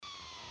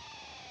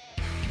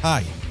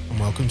Hi, and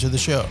welcome to the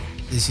show.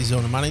 This is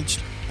Owner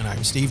Managed, and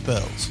I'm Steve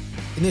Burles.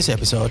 In this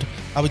episode,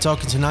 I'll be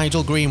talking to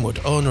Nigel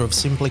Greenwood, owner of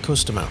Simply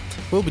Customer.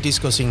 We'll be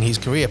discussing his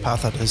career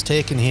path that has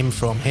taken him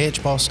from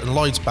HBOS and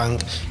Lloyds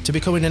Bank to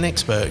becoming an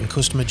expert in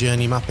customer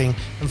journey mapping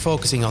and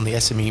focusing on the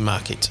SME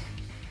market.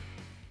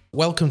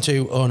 Welcome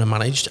to Owner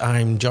Managed.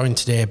 I'm joined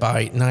today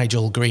by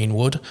Nigel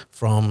Greenwood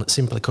from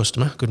Simply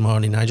Customer. Good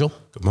morning, Nigel.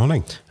 Good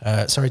morning.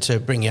 Sorry to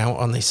bring you out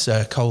on this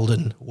cold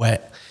and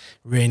wet,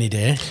 rainy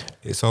day.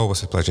 It's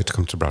always a pleasure to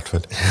come to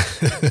Bradford.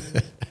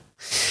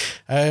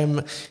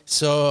 I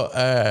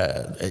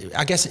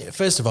guess,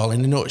 first of all,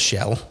 in a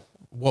nutshell,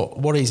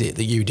 what is it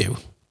that you do?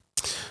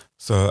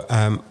 So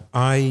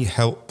I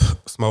help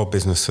small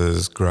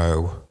businesses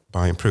grow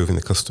by improving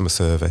the customer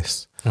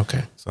service.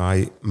 Okay. So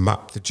I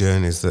map the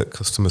journeys that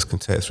customers can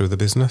take through the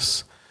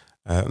business.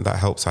 That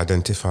helps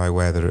identify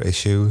where there are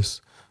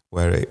issues,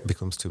 where it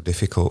becomes too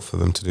difficult for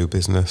them to do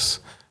business,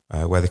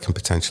 where they can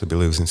potentially be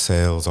losing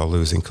sales or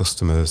losing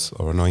customers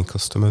or annoying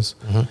customers.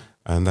 Mm-hmm.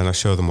 And then I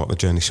show them what the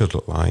journey should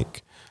look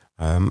like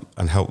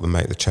and help them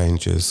make the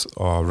changes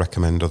or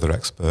recommend other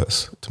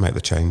experts to make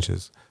the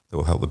changes that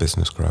will help the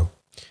business grow.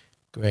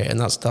 Great, and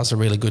that's a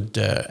really good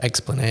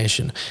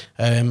explanation.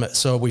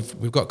 So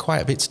we've got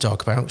quite a bit to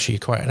talk about. You're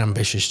quite an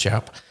ambitious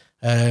chap.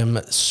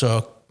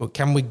 So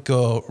can we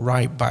go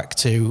right back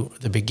to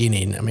the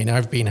beginning? I mean,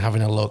 I've been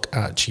having a look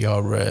at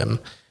your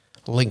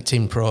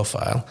LinkedIn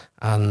profile,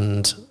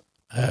 and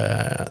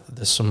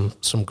there's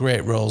some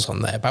great roles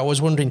on there. But I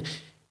was wondering,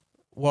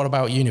 what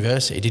about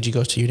university? Did you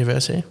go to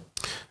university?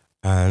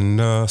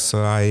 No,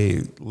 so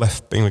I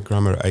left Bingley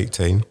Grammar at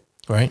 18.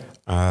 Right.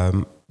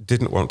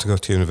 Didn't want to go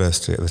to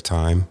university at the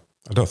time.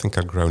 I don't think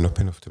I'd grown up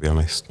enough, to be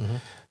honest. Mm-hmm.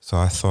 So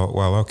I thought,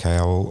 well, okay,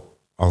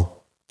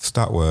 I'll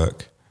start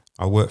work.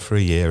 I'll work for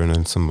a year and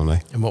earn some money.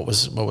 And what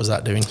was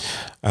that doing?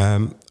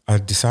 I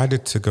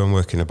decided to go and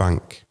work in a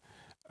bank.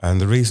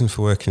 And the reason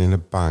for working in a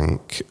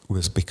bank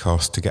was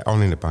because to get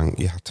on in a bank,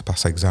 you had to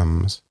pass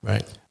exams.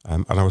 Right.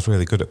 And I was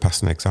really good at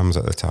passing exams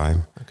at the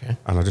time. Okay.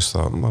 And I just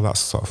thought, well, that's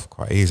sort of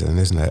quite easy, then,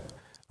 isn't it?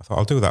 I thought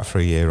I'll do that for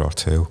a year or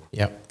two.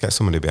 Yep. Get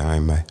somebody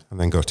behind me and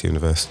then go to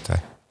university.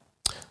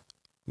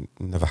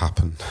 Never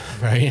happened.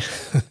 Right.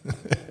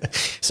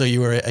 So you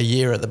were a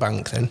year at the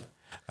bank then?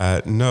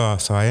 No,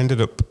 so I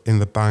ended up in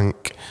the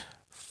bank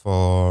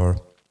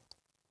for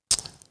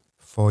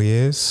 4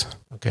 years.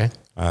 Okay.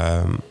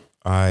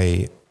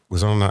 I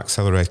was on an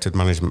accelerated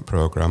management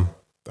program.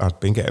 I'd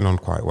been getting on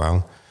quite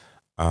well,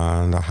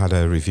 and I had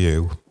a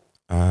review,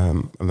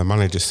 and the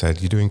manager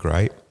said, "You're doing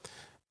great.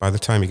 By the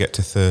time you get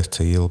to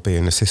 30, you'll be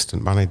an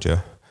assistant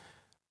manager."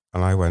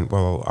 And I went,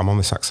 "Well, I'm on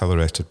this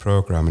accelerated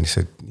program." And he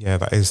said, "Yeah,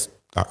 that is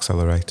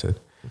accelerated."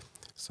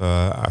 So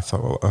I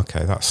thought, well,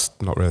 okay, that's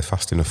not really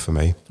fast enough for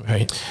me.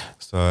 Right.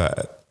 So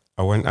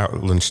I went out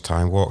at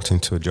lunchtime, walked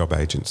into a job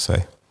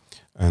agency,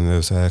 and there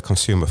was a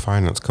consumer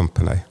finance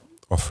company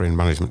offering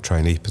management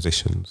trainee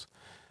positions.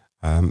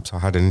 So I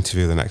had an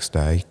interview the next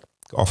day,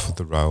 got offered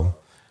the role,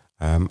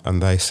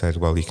 and they said,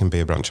 well, you can be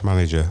a branch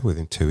manager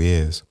within 2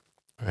 years.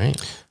 Right.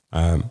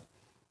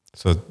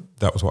 So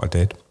that was what I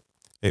did.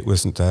 It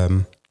wasn't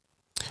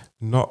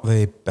not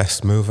the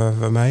best move I've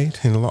ever made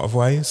in a lot of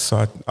ways.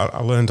 So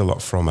I learned a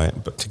lot from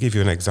it. But to give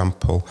you an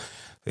example,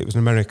 it was an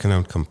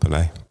American-owned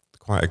company,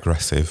 quite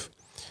aggressive.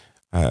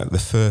 The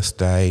first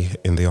day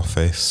in the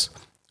office,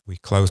 we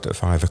closed at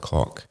 5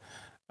 o'clock.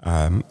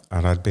 And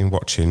I'd been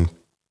watching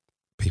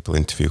people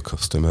interview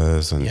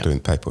customers and doing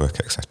paperwork,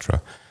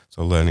 etc.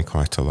 So learning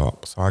quite a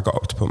lot. So I got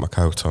up to put my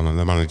coat on and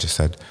the manager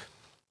said,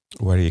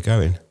 "Where are you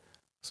going?" I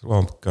said, "Well,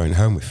 I'm going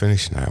home. We're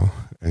finished now."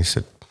 And he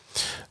said,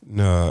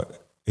 "No,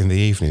 in the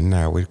evening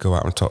now we'd go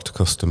out and talk to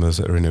customers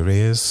that are in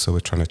arrears. So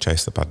we're trying to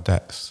chase the bad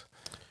debts.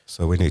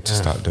 So we need to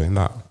start doing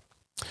that."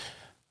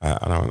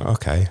 And I went,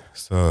 okay.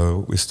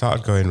 So we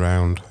started going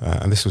round,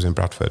 and this was in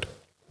Bradford.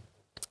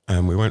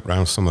 And we went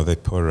round some of the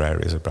poorer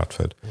areas of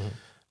Bradford. Mm.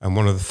 And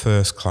one of the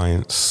first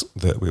clients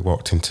that we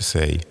walked in to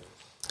see,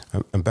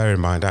 and bear in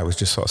mind, I was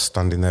just sort of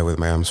standing there with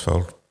my arms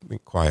folded,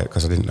 quiet,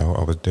 because I didn't know what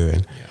I was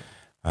doing.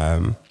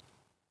 Yeah.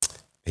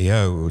 He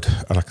owed,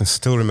 and I can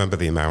still remember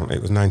the amount,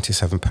 it was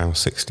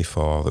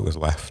 £97.64 that was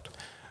left.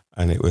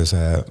 And it was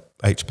a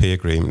HP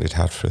agreement he'd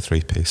had for a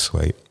 3-piece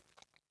suite.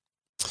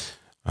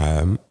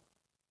 And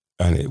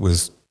it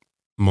was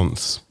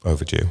months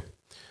overdue.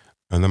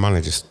 And the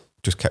manager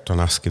just kept on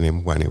asking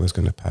him when he was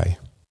going to pay.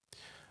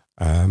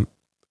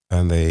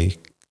 And the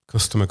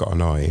customer got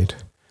annoyed,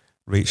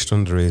 reached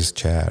under his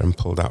chair and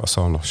pulled out a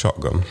sawn-off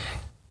shotgun.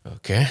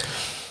 Okay.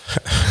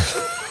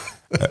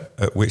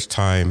 At which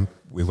time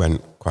we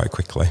went quite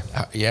quickly.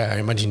 Yeah, I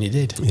imagine you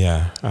did.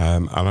 Yeah.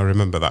 And I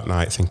remember that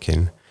night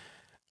thinking,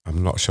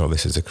 I'm not sure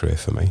this is a career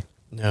for me.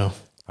 No.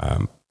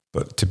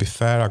 But to be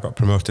fair, I got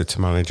promoted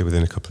to manager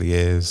within a couple of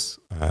years,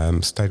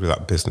 stayed with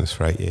that business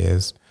for 8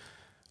 years.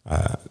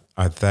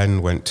 I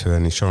then went to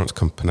an insurance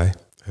company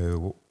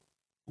who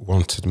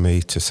wanted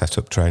me to set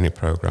up training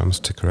programs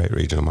to create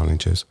regional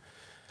managers.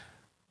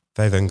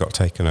 They then got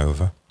taken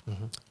over.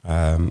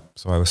 Mm-hmm.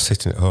 So I was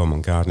sitting at home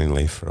on gardening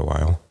leave for a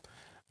while.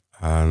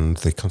 and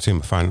the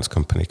consumer finance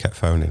company kept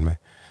phoning me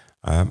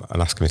and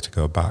asking me to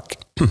go back.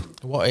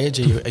 What age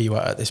are you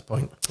at this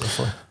point,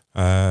 roughly?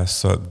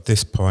 So at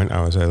this point,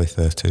 I was early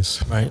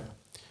 30s. Right.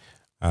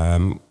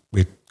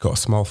 We'd got a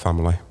small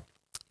family.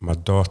 My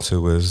daughter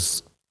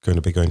was going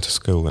to be going to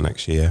school the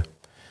next year.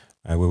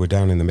 We were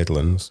down in the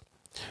Midlands,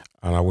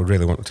 and I would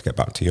really want to get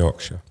back to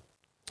Yorkshire.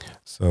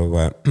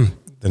 So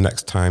the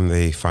next time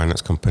the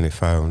finance company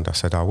phoned, I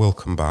said, I will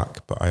come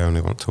back, but I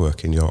only want to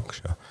work in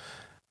Yorkshire.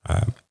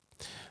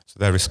 So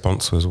their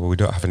response was, well, we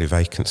don't have any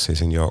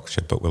vacancies in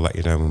Yorkshire, but we'll let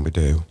you know when we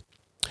do.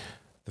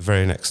 The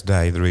very next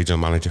day, the regional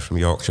manager from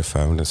Yorkshire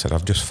phoned and said,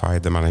 I've just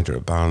fired the manager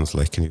at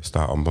Barnsley, can you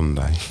start on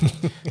Monday?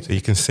 So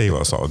you can see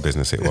what sort of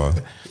business it was.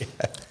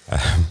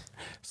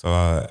 So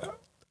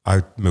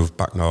I moved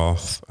back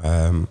north,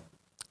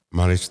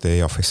 managed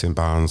the office in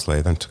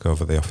Barnsley, then took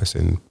over the office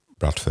in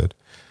Bradford.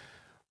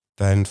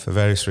 Then, for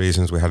various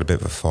reasons, we had a bit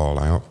of a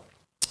fallout.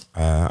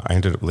 I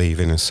ended up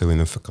leaving and suing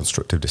them for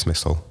constructive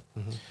dismissal.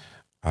 Mm-hmm.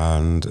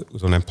 And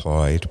was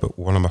unemployed, but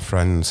one of my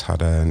friends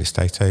had an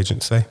estate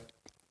agency.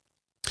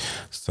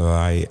 So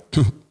I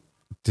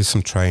did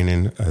some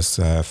training as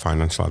a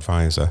financial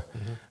advisor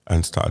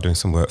and started doing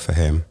some work for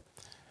him.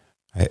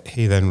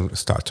 He then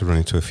started to run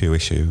into a few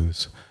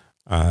issues.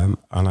 And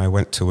I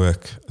went to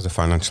work as a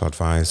financial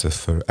advisor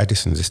for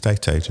Edison's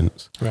estate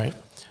agents. Right.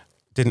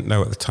 Didn't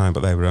know at the time,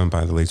 but they were owned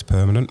by the Leeds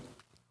Permanent.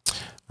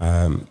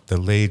 The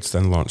Leeds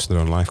then launched their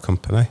own life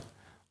company.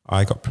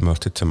 I got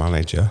promoted to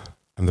manager,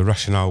 and the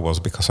rationale was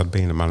because I'd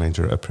been a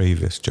manager at a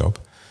previous job.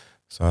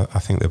 So I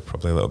think they're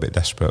probably a little bit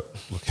desperate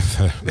looking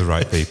for the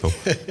right people.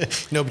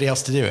 Nobody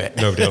else to do it.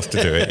 Nobody else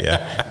to do it,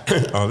 yeah.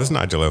 Oh, there's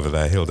Nigel over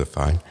there, he'll do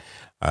fine.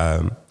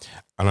 And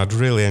I'd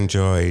really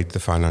enjoyed the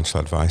financial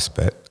advice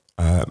bit.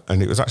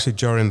 And it was actually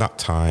during that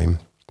time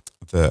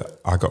that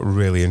I got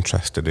really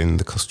interested in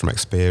the customer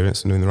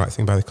experience and doing the right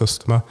thing by the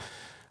customer.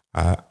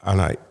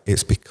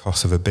 It's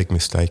because of a big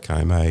mistake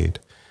I made.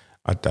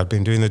 I'd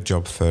been doing the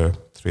job for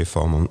 3 or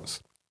 4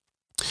 months.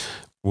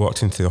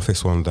 Walked into the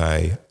office one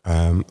day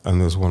and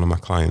there was one of my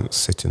clients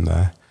sitting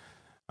there.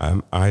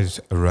 I'd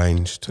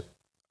arranged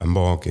a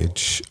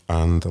mortgage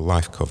and a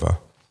life cover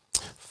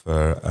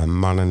for a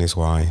man and his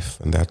wife,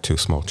 and they had 2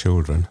 small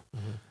children.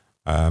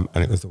 Mm-hmm.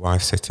 And it was the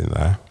wife sitting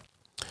there.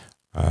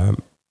 The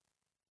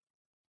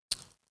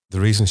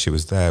reason she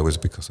was there was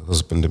because her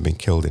husband had been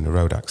killed in a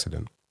road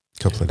accident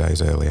a couple of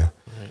days earlier.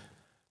 Right.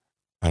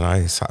 And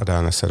I sat her down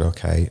and I said,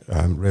 okay,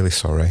 I'm really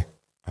sorry.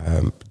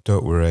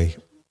 Don't worry.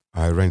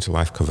 I arranged a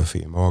life cover for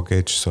your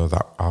mortgage, so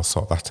that I'll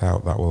sort that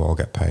out. That will all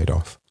get paid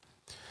off.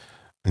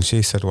 And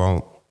she said,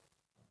 well,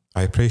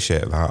 I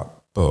appreciate that,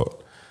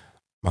 but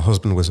my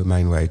husband was a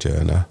main wage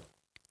earner.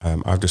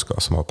 I've just got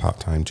a small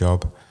part-time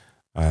job.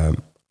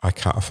 I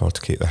can't afford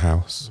to keep the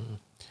house. Mm.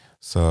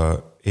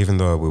 So even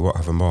though we won't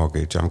have a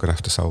mortgage, I'm going to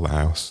have to sell the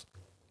house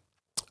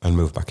and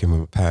move back in with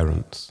my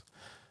parents.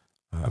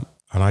 And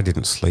I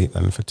didn't sleep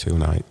then for 2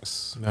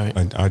 nights. Right.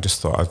 And I just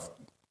thought,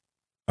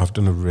 I've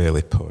done a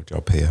really poor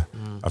job here.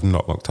 Mm. I've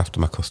not looked after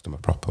my customer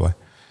properly.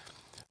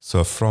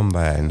 So from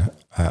then,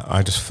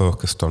 I just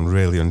focused on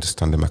really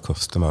understanding my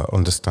customer,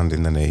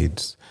 understanding their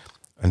needs,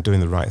 and doing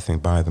the right thing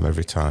by them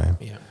every time.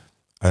 Yeah.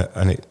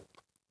 And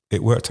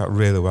it worked out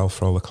really well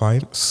for all the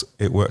clients.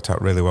 It worked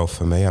out really well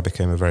for me. I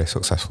became a very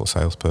successful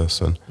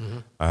salesperson.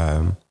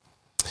 Mm-hmm.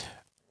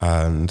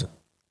 And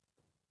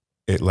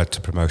it led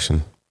to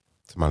promotion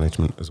to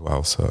management as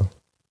well. So,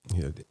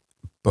 you know,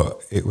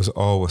 but it was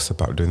always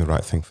about doing the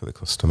right thing for the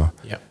customer.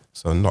 Yeah.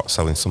 So not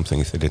selling something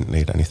if they didn't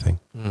need anything.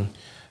 Mm.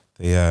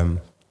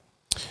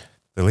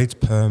 The Leeds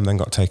Perm then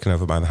got taken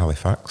over by the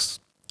Halifax,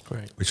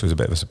 Great. Which was a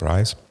bit of a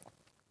surprise.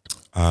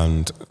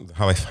 And the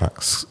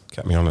Halifax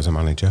kept me on as a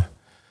manager.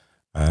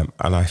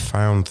 And I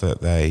found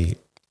that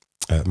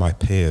my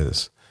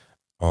peers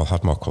all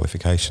had more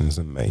qualifications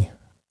than me.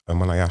 And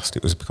when I asked,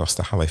 it was because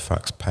the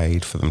Halifax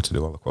paid for them to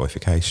do all the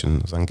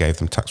qualifications and gave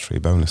them tax-free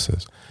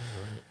bonuses.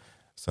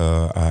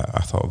 So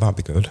I thought, that'd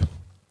be good.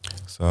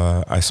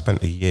 So I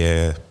spent a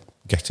year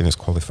getting as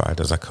qualified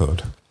as I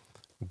could.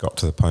 Got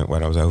to the point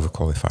where I was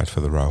overqualified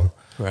for the role.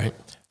 Right.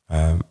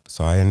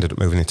 So I ended up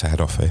moving into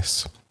head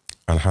office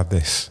and had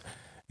this,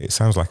 it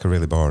sounds like a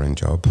really boring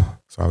job.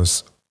 So I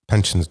was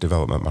pensions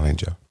development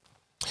manager.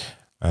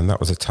 And that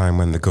was a time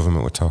when the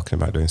government were talking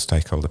about doing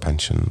stakeholder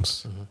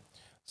pensions. Mm-hmm.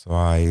 So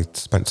I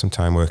spent some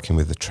time working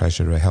with the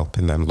Treasury,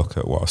 helping them look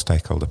at what a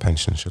stakeholder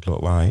pension should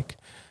look like.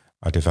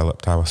 I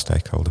developed our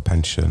stakeholder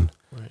pension.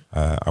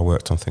 Right. I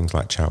worked on things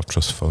like Child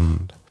Trust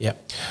Fund.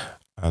 Yep.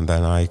 And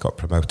then I got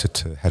promoted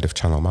to head of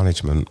channel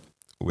management,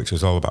 which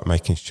was all about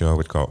making sure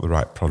we'd got the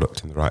right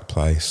product in the right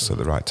place at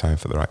the right time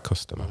for the right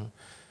customer. Mm-hmm.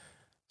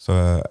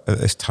 So at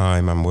this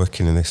time, I'm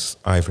working in this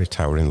ivory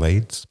tower in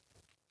Leeds.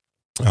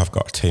 I've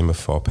got a team of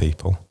 4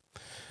 people.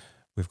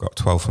 We've got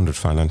 1,200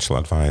 financial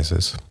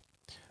advisors.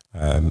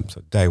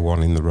 So day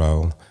one in the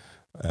role,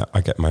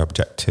 I get my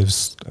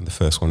objectives, and the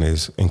first one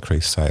is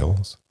increase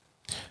sales.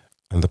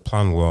 And the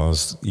plan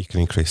was you can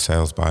increase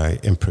sales by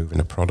improving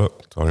a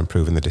product or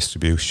improving the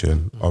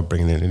distribution or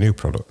bringing in a new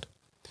product.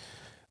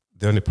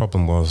 The only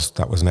problem was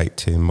that was an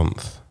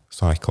 18-month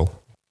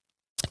cycle.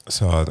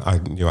 So I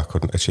knew I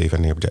couldn't achieve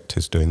any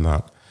objectives doing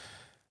that.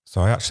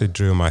 So I actually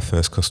drew my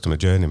first customer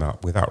journey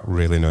map without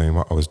really knowing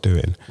what I was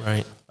doing.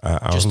 Right.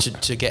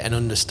 Just to get an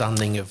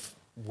understanding of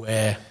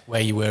where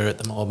you were at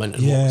the moment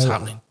and what was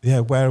happening.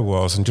 Yeah, where I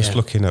was, and just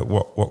looking at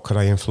what could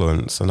I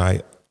influence. And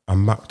I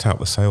mapped out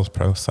the sales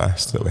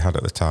process that we had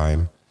at the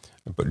time,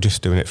 but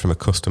just doing it from a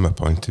customer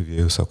point of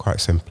view, so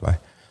quite simply.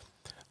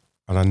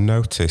 And I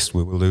noticed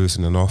we were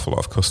losing an awful lot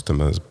of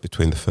customers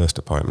between the first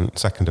appointment and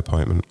second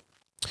appointment.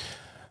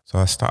 So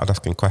I started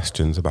asking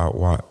questions about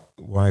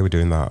why we're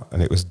doing that.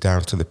 And it was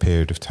down to the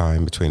period of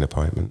time between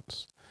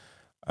appointments.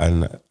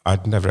 And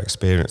I'd never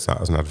experienced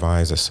that as an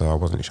advisor, so I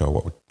wasn't sure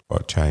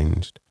what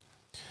changed.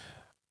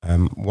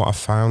 What I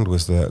found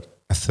was that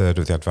a third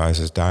of the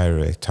advisor's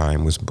diary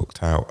time was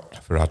booked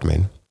out for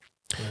admin.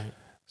 Right.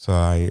 So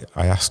I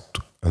asked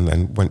and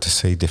then went to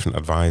see different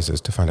advisors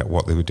to find out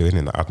what they were doing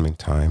in that admin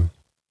time.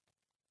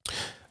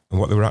 And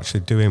what they were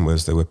actually doing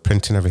was they were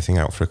printing everything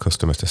out for a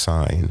customer to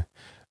sign,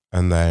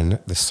 and then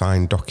the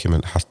signed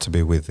document had to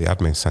be with the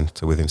admin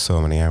centre within so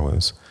many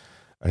hours.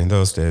 And in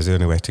those days, the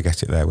only way to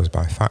get it there was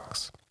by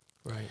fax.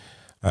 Right.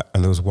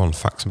 And there was one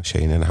fax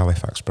machine in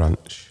Halifax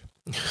branch.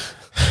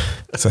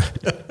 So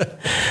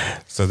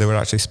they were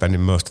actually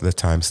spending most of the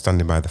time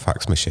standing by the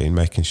fax machine,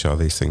 making sure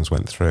these things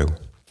went through.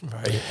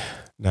 Right.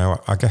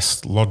 Now, I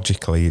guess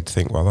logically you'd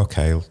think, well,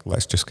 okay,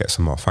 let's just get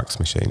some more fax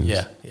machines.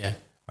 Yeah.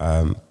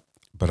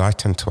 But I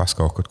tend to ask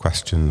awkward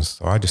questions.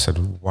 So I just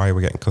said, why are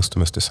we getting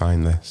customers to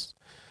sign this?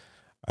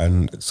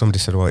 And somebody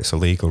said, well, it's a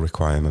legal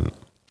requirement.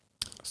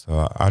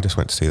 So I just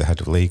went to see the head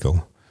of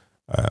legal,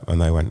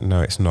 and they went, no,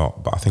 it's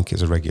not, but I think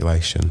it's a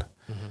regulation.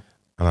 Mm-hmm.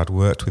 And I'd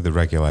worked with the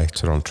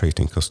regulator on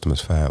treating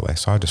customers fairly.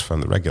 So I just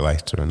phoned the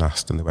regulator and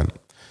asked, and they went,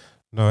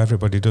 no,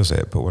 everybody does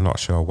it, but we're not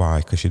sure why,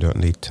 because you don't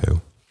need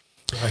to.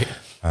 Right.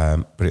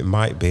 But it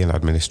might be an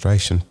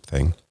administration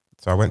thing.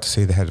 So I went to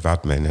see the head of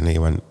admin, and he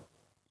went,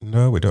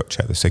 no, we don't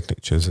check the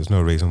signatures. There's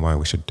no reason why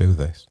we should do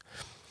this.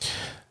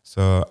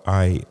 So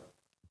I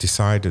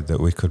decided that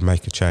we could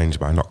make a change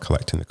by not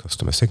collecting the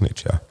customer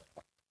signature.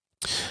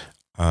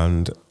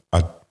 And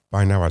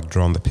by now I'd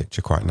drawn the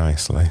picture quite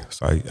nicely.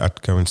 So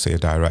I'd go and see a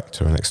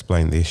director and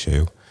explain the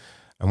issue.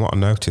 And what I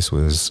noticed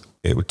was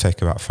it would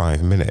take about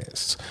 5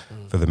 minutes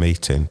for the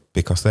meeting,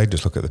 because they'd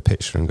just look at the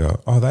picture and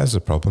go, oh, there's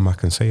a problem. I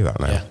can see that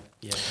now.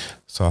 Yeah.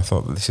 So I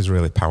thought this is a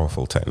really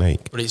powerful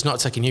technique. But it's not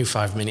taking you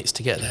 5 minutes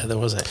to get there, though,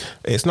 was it?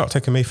 It's not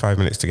taking me 5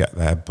 minutes to get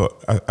there, but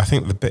I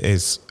think the bit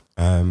is,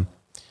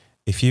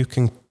 if you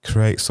can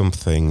create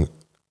something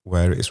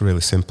where it's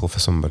really simple for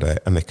somebody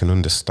and they can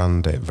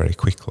understand it very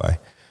quickly,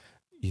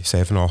 you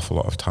save an awful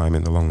lot of time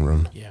in the long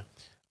run. Yeah.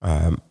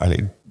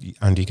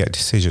 And you get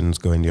decisions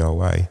going your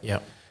way. Yeah.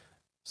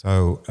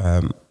 So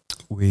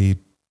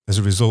as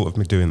a result of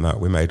me doing that,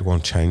 we made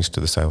one change to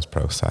the sales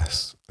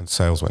process, and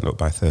sales went up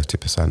by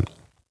 30%.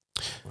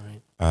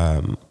 Right.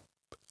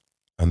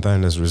 And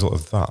then as a result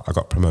of that, I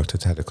got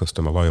promoted to head of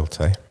customer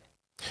loyalty.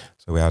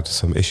 So we had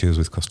some issues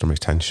with customer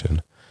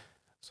retention.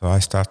 So I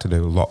started to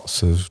do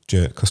lots of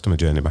customer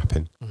journey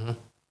mapping, mm-hmm.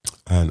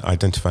 and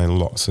identifying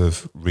lots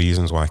of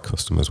reasons why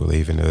customers were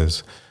leaving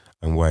us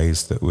and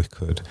ways that we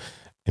could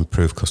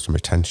improve customer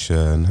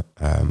retention,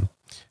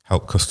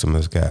 help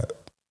customers get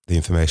the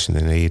information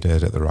they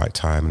needed at the right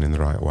time and in the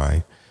right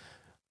way.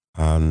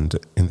 And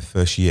in the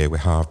first year, we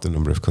halved the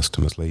number of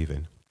customers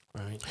leaving.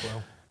 Right,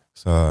 well.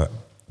 So,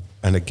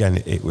 and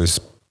again,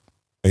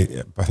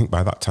 I think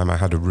by that time I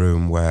had a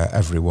room where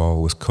every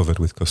wall was covered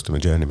with customer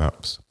journey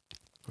maps.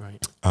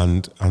 Right.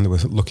 And they were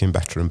looking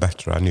better and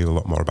better. I knew a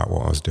lot more about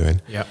what I was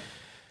doing. Yeah.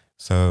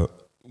 So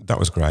that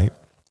was great.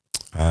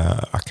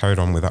 I carried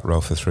on with that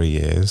role for 3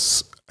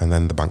 years, and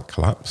then the bank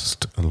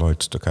collapsed and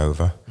Lloyds took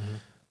over.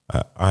 Mm-hmm.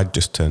 I'd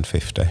just turned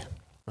 50.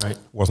 Right.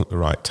 Wasn't the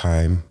right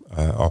time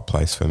or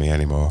place for me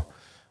anymore.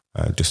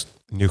 Just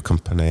new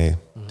company,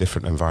 mm-hmm.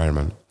 different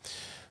environment.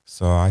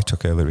 So I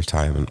took early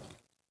retirement,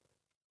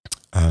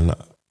 and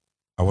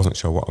I wasn't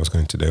sure what I was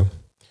going to do.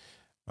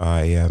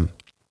 I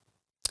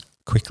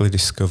quickly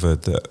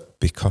discovered that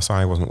because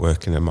I wasn't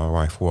working and my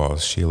wife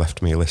was, she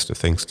left me a list of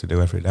things to do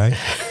every day.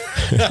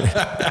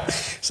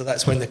 So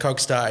that's when the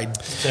cogs started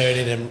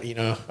turning,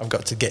 and I've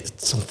got to get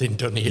something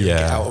done here and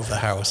get out of the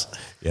house.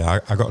 Yeah,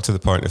 I got to the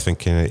point of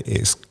thinking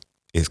it's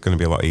going to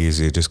be a lot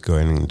easier just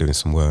going and doing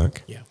some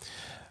work. Yeah.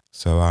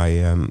 So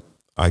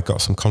I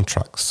got some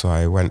contracts. So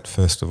I went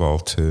first of all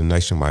to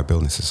Nationwide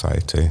Building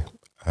Society,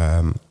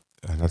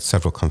 and had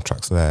several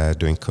contracts there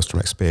doing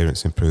customer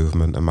experience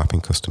improvement and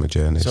mapping customer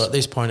journeys. So at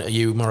this point, are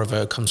you more of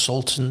a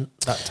consultant,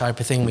 that type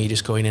of thing, where you're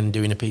just going in and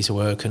doing a piece of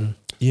work and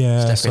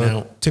stepping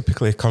out?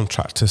 Typically a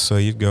contractor, so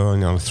you'd go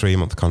on a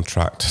 3-month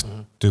contract,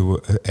 do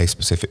a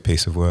specific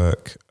piece of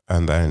work,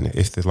 and then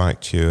if they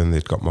liked you and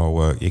they'd got more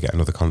work, you get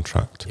another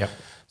contract. Yep.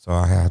 So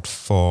I had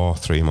 4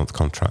 3-month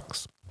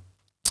contracts.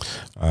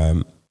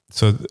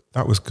 So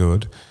that was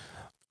good.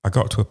 I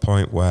got to a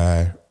point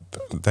where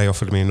they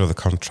offered me another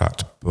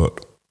contract,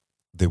 but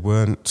they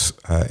weren't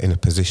in a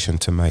position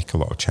to make a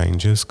lot of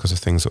changes because of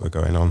things that were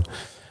going on.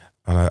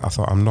 And I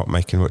thought, I'm not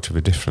making much of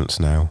a difference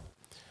now.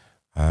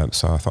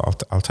 So I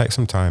thought, I'll take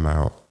some time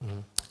out.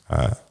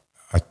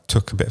 I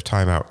took a bit of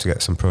time out to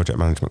get some project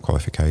management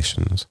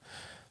qualifications.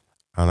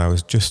 And I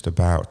was just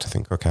about to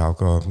think, okay, I'll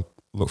go and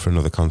look for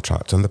another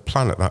contract. And the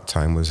plan at that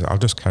time was, I'll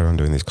just carry on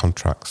doing these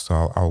contracts.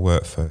 So I'll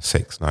work for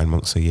 6-9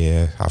 months a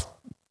year, have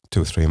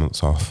 2 or 3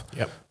 months off.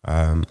 Yep.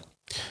 And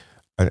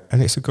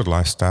it's a good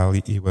lifestyle.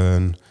 You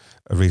earn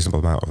a reasonable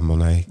amount of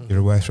money. You're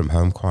away from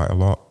home quite a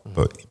lot,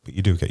 but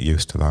you do get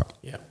used to that.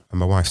 Yeah. And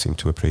my wife seemed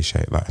to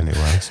appreciate that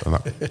anyway, so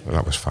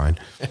that was fine.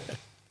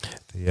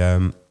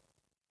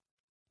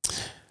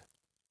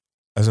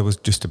 As I was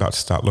just about to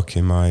start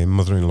looking, my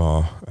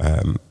mother-in-law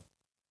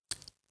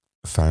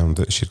found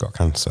that she'd got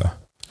cancer.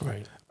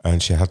 Right.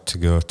 And she had to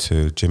go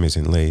to Jimmy's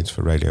in Leeds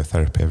for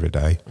radiotherapy every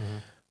day.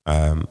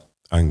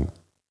 And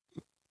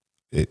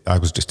I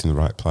was just in the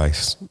right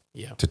place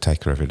to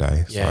take her every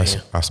day.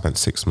 So I spent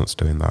 6 months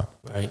doing that.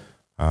 Right.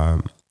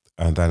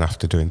 And then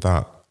after doing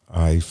that,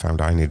 I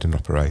found I needed an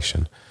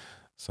operation.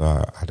 So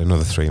I had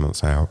another 3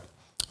 months out.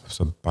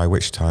 So by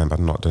which time I'd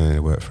not done any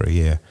work for a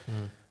year.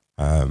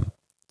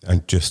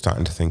 And just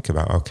starting to think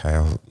about,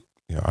 okay,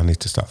 I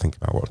need to start thinking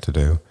about what to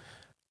do.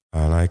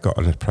 And I got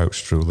an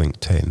approach through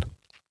LinkedIn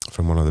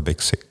from one of the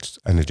big 6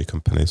 energy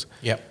companies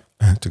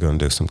to go and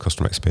do some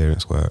customer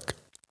experience work.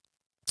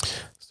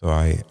 So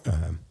I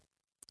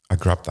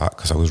grabbed that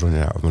because I was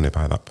running out of money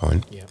by that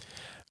point,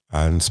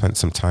 and spent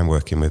some time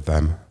working with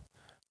them.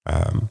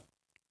 And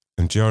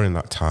during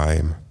that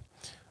time,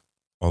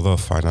 although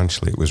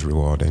financially it was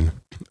rewarding,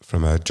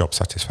 from a job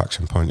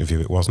satisfaction point of view,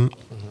 it wasn't.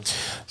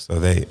 So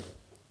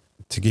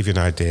to give you an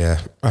idea,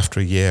 after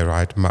a year,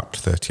 I'd mapped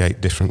 38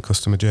 different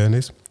customer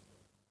journeys.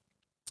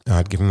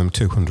 I'd given them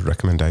 200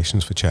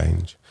 recommendations for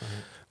change,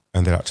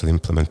 and they'd actually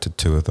implemented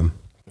 2 of them.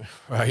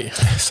 Right.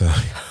 So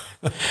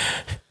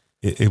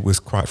it was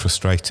quite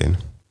frustrating.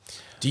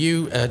 Do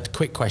you,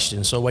 quick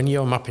question, so when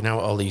you're mapping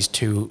out all these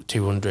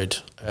 200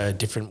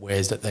 different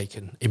ways that they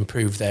can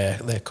improve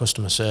their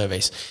customer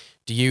service,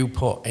 do you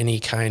put any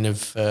kind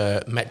of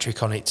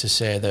metric on it to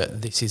say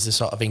that this is the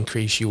sort of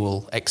increase you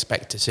will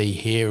expect to see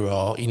here,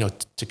 or,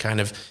 to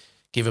kind of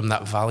give them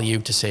that value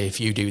to say, if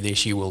you do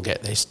this, you will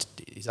get this?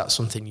 Is that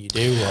something you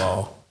do,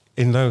 or?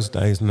 In those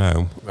days,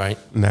 no. Right.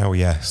 Now,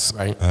 yes.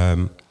 Right.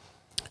 And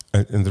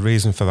the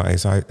reason for that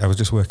is I was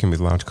just working with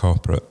large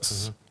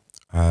corporates,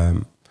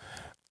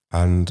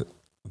 and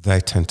they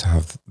tend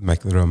to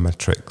make their own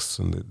metrics,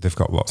 and they've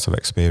got lots of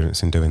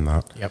experience in doing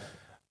that. Yep.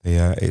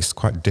 It's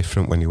quite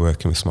different when you're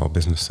working with small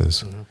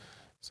businesses.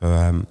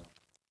 So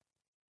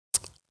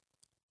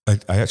I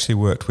actually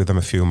worked with them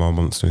a few more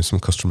months doing some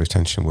customer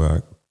retention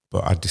work,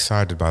 but I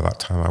decided by that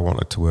time I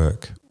wanted to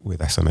work with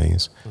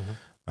SMEs.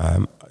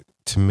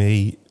 To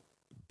me,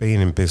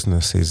 being in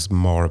business is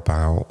more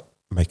about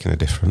making a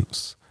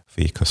difference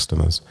for your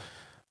customers.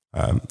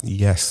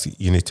 Yes,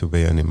 you need to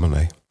be earning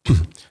money,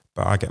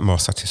 but I get more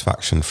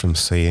satisfaction from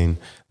seeing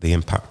the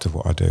impact of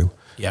what I do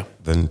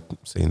than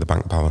seeing the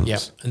bank balance. Yeah,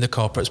 and the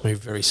corporates move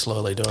very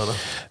slowly, don't they?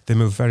 They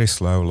move very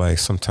slowly,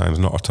 sometimes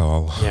not at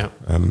all. Yeah.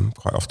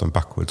 Quite often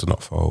backwards,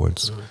 not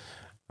forwards.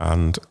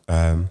 And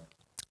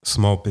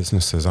small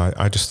businesses,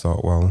 I just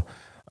thought, well,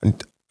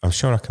 I'm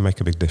sure I can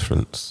make a big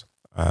difference.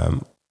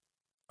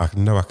 I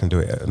know I can do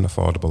it at an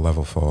affordable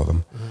level for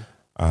them.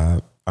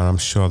 And I'm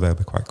sure they'll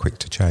be quite quick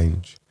to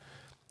change.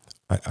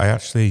 I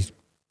actually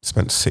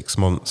spent 6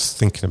 months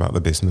thinking about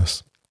the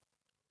business.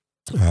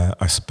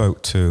 I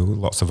spoke to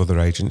lots of other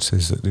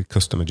agencies that did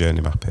customer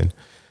journey mapping.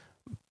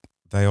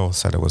 They all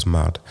said I was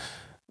mad.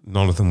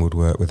 None of them would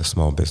work with a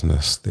small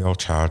business. They all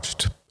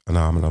charged an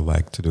arm and a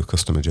leg to do a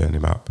customer journey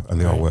map,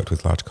 and they all worked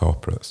with large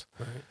corporates.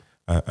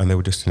 And they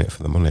were just in it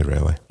for the money,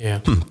 really.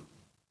 Yeah.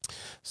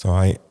 So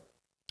I've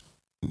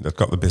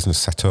got the business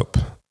set up.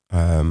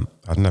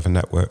 I'd never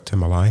networked in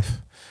my life.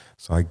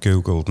 So I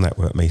Googled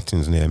network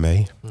meetings near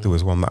me. There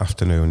was one that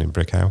afternoon in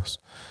Brickhouse.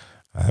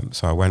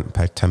 So I went and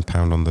paid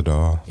 £10 on the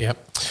door. Yep.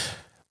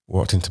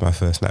 Walked into my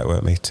first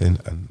network meeting,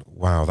 and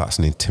wow, that's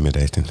an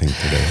intimidating thing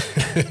to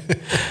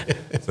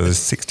do. So there's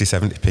 60,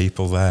 70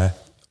 people there.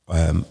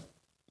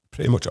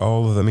 Pretty much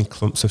all of them in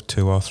clumps of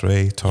 2 or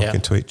 3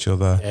 talking to each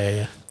other.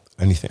 Yeah.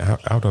 And you think,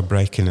 how do I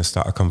break in and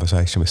start a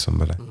conversation with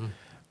somebody?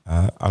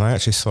 And I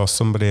actually saw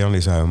somebody on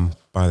his own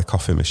by the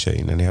coffee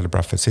machine, and he had a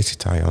Bradford City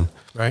tie on.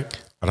 Right.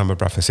 And I'm a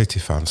Bradford City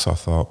fan, so I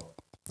thought,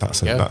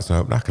 that's an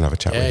open. I can have a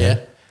chat with him.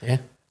 Yeah.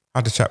 I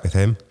had a chat with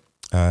him.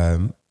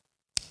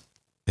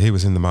 He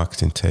was in the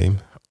marketing team.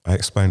 I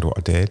explained what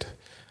I did,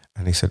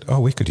 and he said,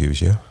 we could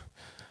use you.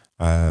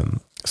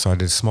 So I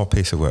did a small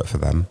piece of work for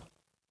them,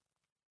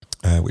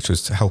 which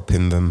was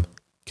helping them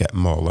get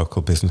more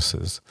local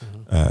businesses,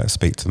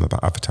 speak to them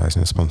about advertising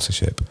and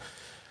sponsorship.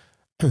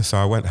 So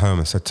I went home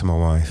and said to my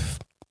wife,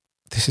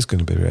 this is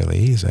going to be really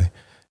easy.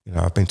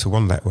 I've been to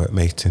one network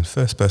meeting.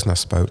 First person I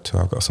spoke to,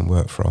 I've got some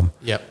work from.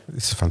 Yep.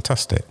 This is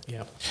fantastic.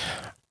 Yep.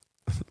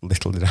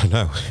 Little did I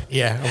know.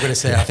 Yeah, I'm going to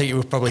say, I think you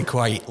were probably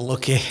quite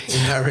lucky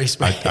in that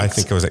respect. I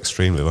think I was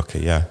extremely lucky,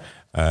 yeah.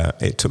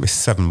 It took me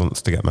 7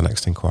 months to get my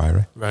next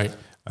inquiry. Right.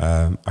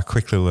 I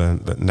quickly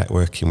learned that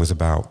networking was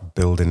about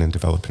building and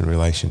developing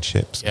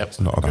relationships. Yep. It's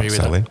not about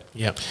selling.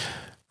 Yep.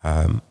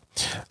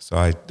 So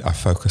I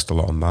focused a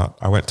lot on that.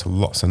 I went to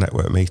lots of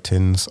network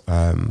meetings,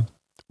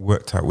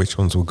 worked out which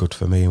ones were good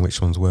for me and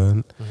which ones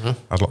weren't. Mm-hmm. I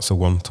had lots of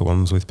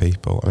one-to-ones with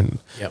people. I mean,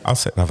 Yep. I'll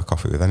sit and have a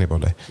coffee with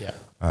anybody. Yeah.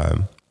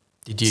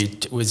 Did you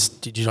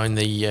join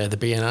the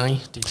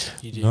BNI? Did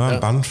you do No, that? I'm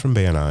banned from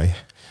BNI.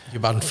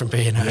 You're banned from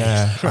BNI.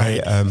 Yeah,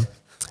 Right.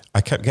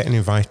 I kept getting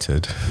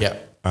invited. Yeah.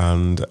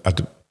 And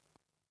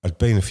I'd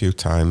been a few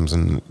times,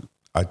 and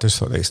I just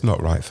thought it's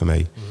not right for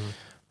me.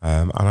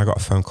 And I got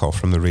a phone call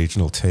from the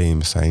regional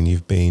team saying,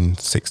 you've been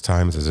 6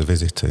 times as a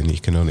visitor and you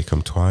can only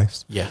come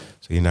twice. Yeah.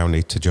 So you now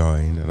need to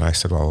join. And I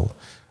said, well,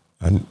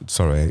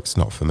 sorry, it's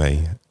not for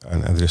me.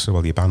 And they just said,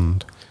 well, you're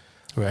banned.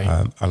 Right.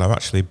 And I've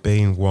actually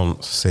been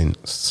once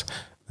since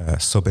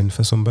subbing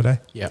for somebody.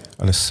 Yeah.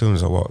 And as soon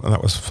as I walked, and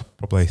that was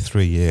probably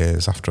 3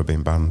 years after I'd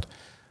been banned,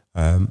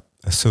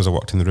 as soon as I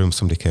walked in the room,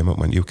 somebody came up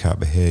and went, you can't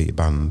be here, you're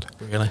banned.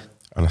 Really?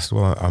 And I said,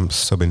 well, I'm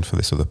subbing for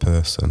this other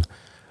person.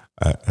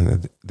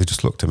 And they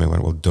just looked at me and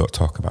went, well, don't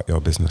talk about your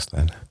business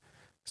then.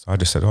 So I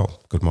just said, oh,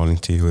 good morning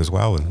to you as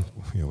well. And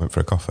went for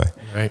a coffee.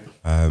 Right.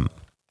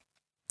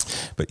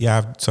 But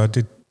yeah, so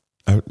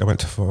I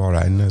went to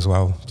 4N as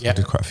well. So I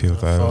did quite a few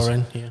of those.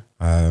 4N,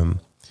 yeah.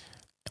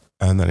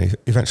 And then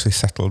it eventually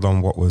settled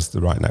on what was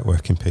the right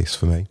networking piece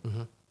for me.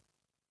 Mm-hmm.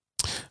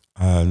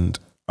 And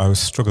I was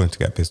struggling to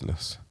get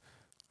business,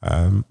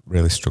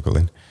 really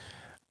struggling.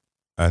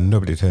 And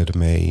nobody had heard of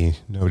me.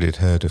 Nobody had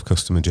heard of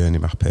customer journey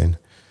mapping.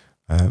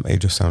 It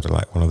just sounded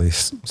like one of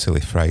these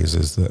silly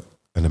phrases that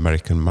an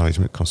American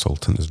management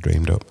consultant has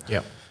dreamed up.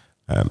 Yeah.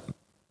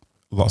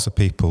 Lots of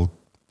people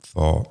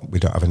thought we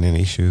don't have any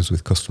issues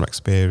with customer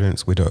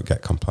experience. We don't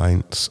get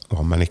complaints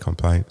or many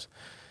complaints.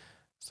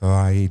 So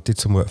I did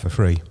some work for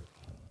free.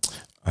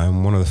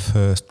 And one of the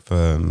first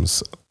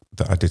firms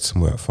that I did some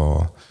work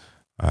for,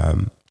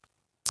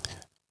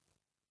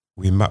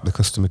 we mapped the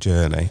customer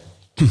journey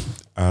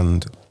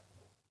and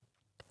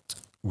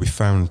we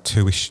found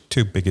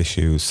two big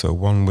issues. So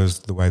one was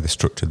the way they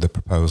structured the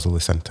proposal they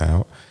sent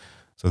out.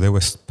 So they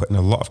were putting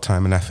a lot of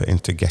time and effort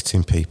into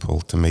getting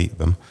people to meet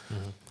them.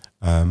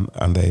 Mm-hmm.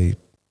 And they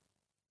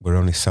were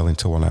only selling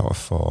to 1 out of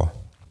 4.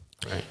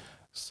 Right.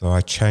 So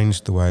I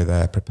changed the way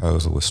their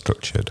proposal was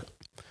structured.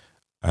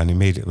 And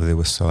immediately they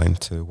were selling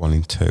to 1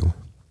 in 2.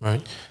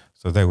 Right.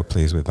 So they were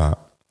pleased with that.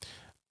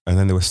 And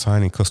then they were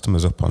signing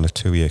customers up on a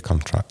 2-year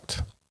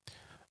contract.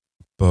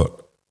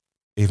 But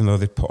even though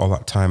they'd put all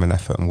that time and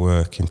effort and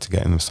work into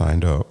getting them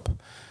signed up,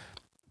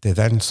 they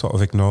then sort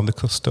of ignored the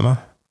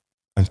customer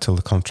until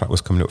the contract was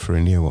coming up for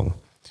renewal.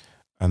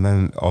 And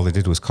then all they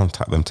did was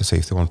contact them to see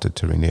if they wanted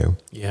to renew.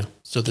 Yeah.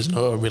 So there's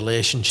no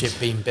relationship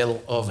being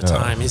built over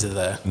time, is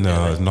there? No,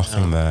 really? there's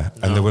nothing there.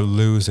 And they were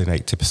losing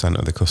 80%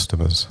 of the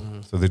customers.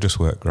 So they just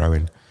weren't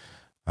growing.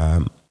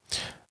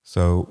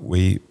 So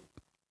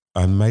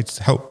I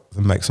helped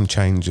them make some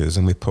changes,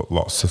 and we put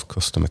lots of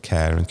customer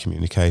care and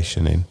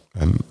communication in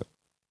and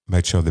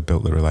made sure they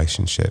built the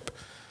relationship.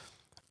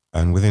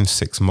 And within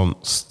 6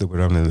 months, they were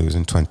only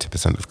losing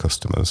 20% of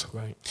customers.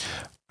 Right.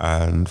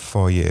 And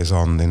 4 years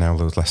on, they now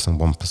lose less than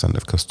 1%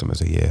 of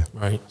customers a year.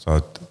 Right.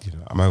 So,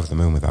 I'm over the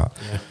moon with that.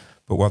 Yeah.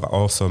 But what that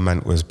also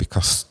meant was,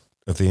 because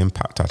of the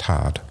impact I'd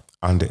had,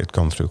 and it had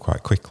gone through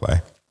quite quickly,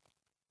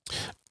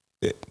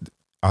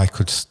 I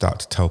could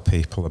start to tell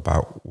people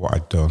about what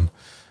I'd done.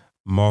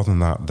 More than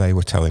that, they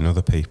were telling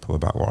other people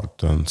about what I'd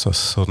done. So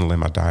suddenly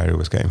my diary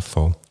was getting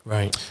full.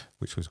 Right.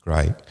 Which was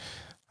great.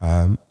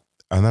 And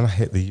then I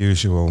hit the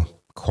usual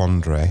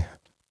quandary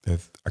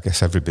of, I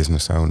guess, every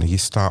business owner. You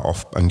start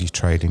off and you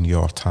trade in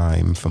your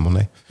time for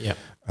money. Yeah.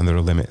 And there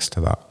are limits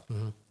to that.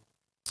 Mm-hmm.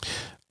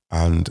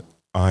 And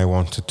I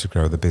wanted to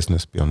grow the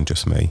business beyond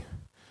just me.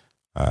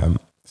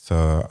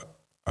 So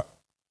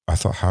I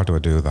thought, how do I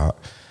do that?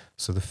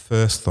 So the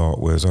first thought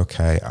was,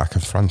 okay, I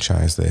can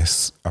franchise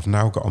this. I've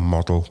now got a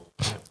model,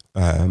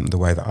 the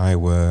way that I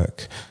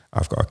work.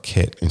 I've got a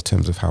kit in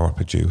terms of how I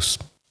produce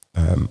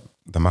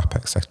the map,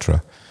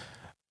 etc.,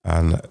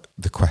 and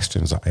the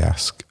questions that I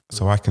ask.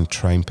 So I can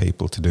train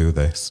people to do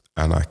this,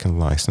 and I can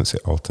license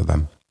it all to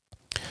them.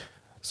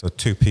 So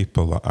 2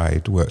 people that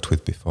I'd worked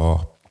with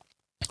before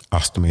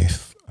asked me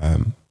if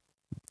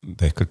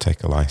they could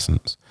take a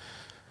license.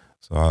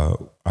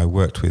 So I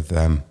worked with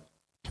them.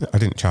 I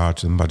didn't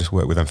charge them. I just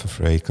worked with them for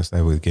free because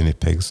they were guinea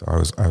pigs. So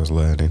I was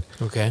learning.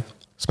 Okay.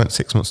 Spent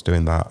 6 months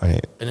doing that.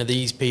 And are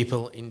these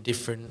people in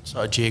different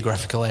sort of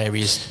geographical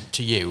areas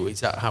to you?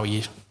 Is that how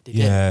you did it?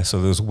 Yeah, so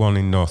there was one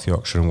in North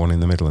Yorkshire and one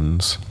in the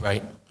Midlands.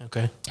 Right,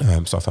 okay.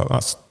 So I thought,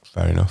 that's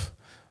fair enough.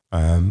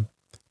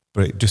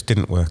 But it just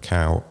didn't work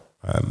out.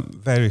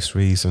 Various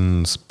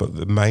reasons, but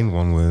the main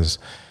one was,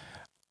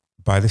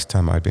 by this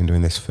time I'd been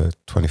doing this for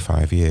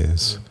 25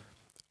 years.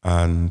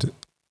 And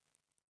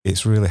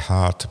it's really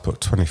hard to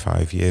put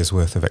 25 years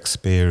worth of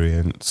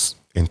experience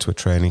into a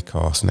training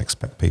course and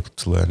expect people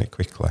to learn it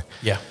quickly.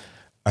 Yeah.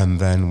 And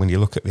then when you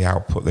look at the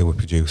output they were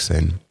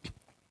producing,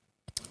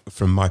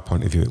 from my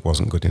point of view, it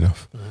wasn't good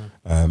enough.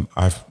 Mm-hmm.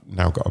 I've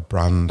now got a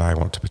brand. I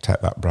want to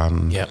protect that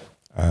brand. Yeah.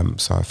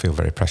 So I feel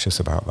very precious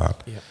about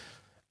that.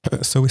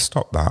 Yeah. So we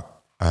stopped that,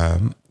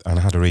 and I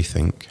had a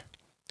rethink.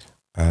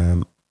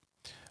 And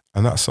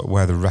that's sort of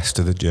where the rest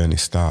of the journey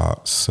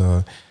starts.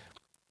 So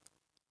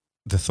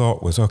the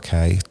thought was,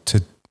 okay,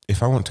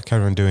 if I want to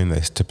carry on doing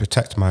this, to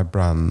protect my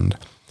brand,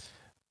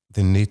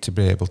 they need to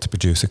be able to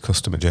produce a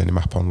customer journey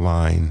map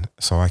online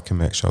so I can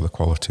make sure the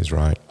quality is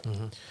right.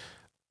 Mm-hmm.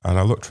 And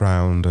I looked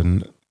around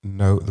and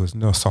there was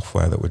no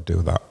software that would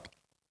do that.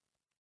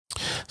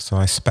 So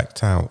I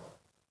spec'd out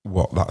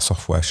what that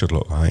software should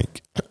look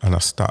like, and I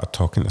started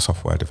talking to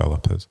software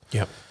developers.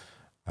 Yep.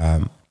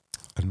 And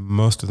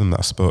most of them that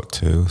I spoke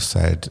to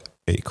said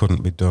it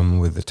couldn't be done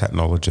with the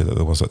technology that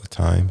there was at the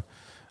time.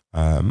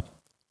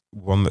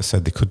 One that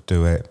said they could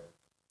do it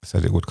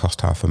said it would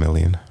cost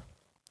 $500,000.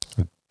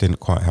 I didn't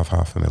quite have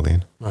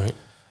 $500,000. Right.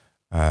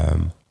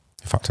 In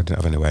fact, I didn't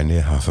have anywhere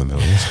near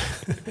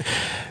 $500,000.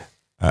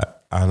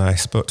 And I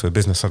spoke to a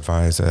business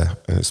advisor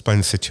and explained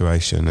the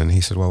situation, and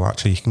he said, well,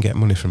 actually, you can get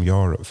money from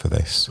Europe for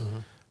this.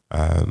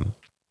 Mm-hmm.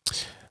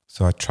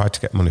 So I tried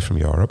to get money from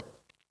Europe.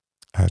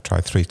 I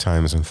tried 3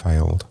 times and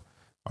failed.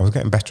 I was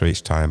getting better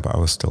each time, but I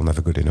was still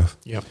never good enough.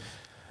 Yep.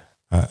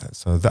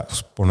 So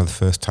that's one of the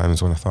first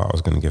times when I thought I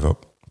was going to give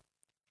up.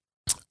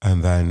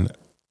 And then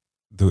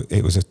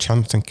it was a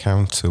chance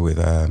encounter with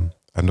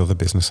another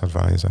business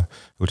advisor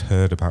who'd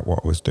heard about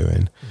what I was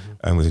doing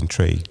and was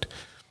intrigued.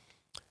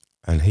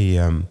 And he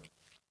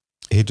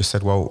just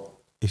said, well,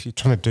 if you're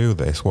trying to do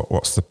this,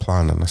 what's the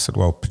plan? And I said,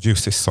 well,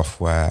 produce this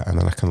software and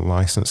then I can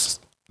license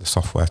the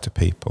software to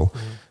people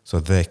so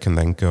they can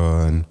then go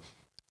and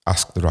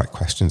ask the right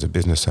questions of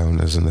business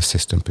owners, and the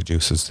system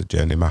produces the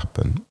journey map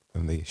and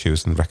the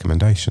issues and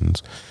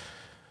recommendations.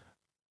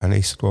 And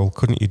he said, well,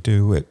 couldn't you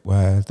do it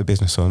where the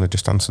business owner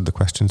just answered the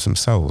questions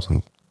themselves,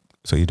 and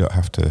so you don't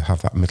have to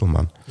have that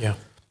middleman? Yeah.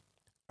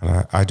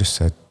 And I just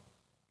said,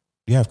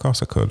 yeah, of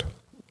course I could.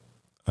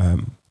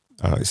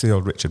 It's the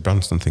old Richard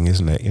Branson thing,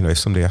 isn't it? You know, if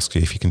somebody asks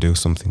you if you can do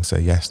something,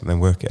 say yes, and then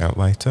work it out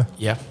later.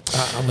 Yeah,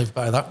 I'll live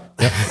by that.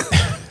 Yeah.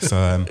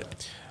 So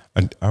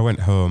and I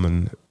went home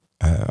and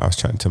I was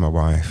chatting to my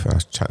wife, and I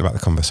was chatting about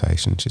the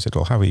conversation. She said,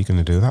 well, how are you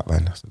going to do that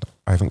then? I said,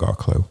 I haven't got a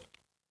clue.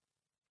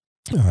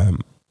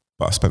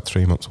 But I spent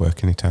 3 months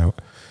working it out.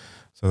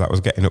 So that was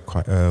getting up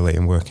quite early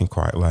and working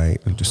quite late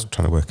and just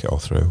trying to work it all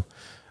through.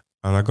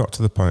 And I got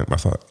to the point where I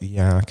thought,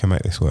 yeah, I can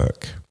make this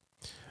work.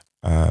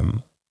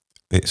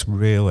 It's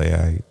really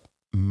a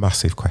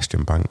massive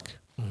question bank.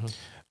 Mm-hmm.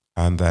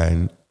 And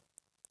then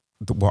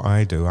what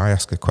I do, I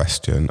ask a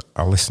question,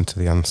 I listen to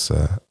the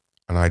answer,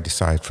 and I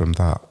decide from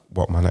that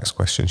what my next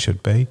question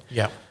should be.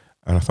 Yeah.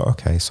 And I thought,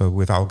 okay, so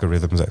with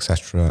algorithms,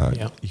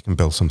 etc., you can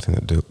build something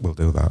that will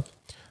do that.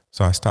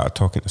 So I started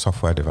talking to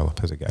software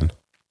developers again.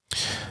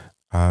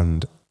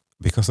 And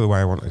because of the way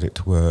I wanted it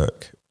to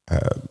work,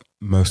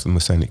 most of them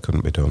were saying it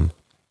couldn't be done.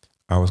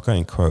 I was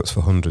getting quotes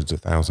for hundreds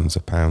of thousands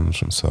of pounds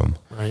from some.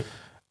 Right.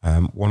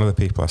 One of the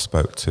people I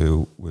spoke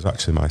to was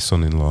actually my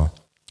son-in-law,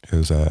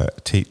 who's a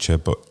teacher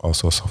but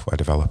also a software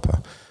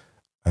developer.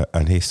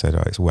 And he said,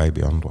 it's way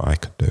beyond what I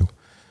could do.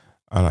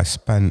 And I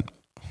spent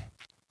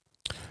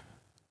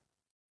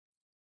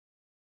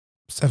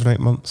 7-8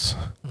 months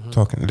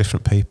talking to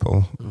different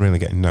people, really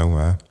getting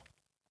nowhere.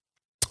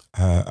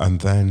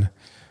 And then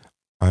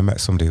I met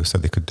somebody who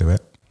said they could do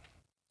it.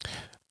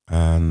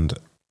 And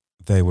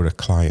they were a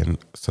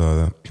client,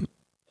 so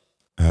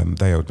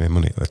they owed me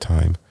money at the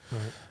time.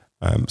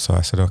 Right. So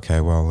I said, okay,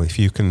 well, if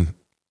you can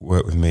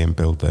work with me and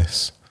build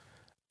this,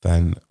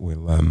 then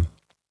we'll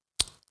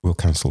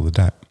cancel the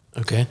debt.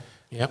 Okay.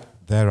 Yep.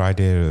 Their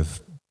idea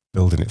of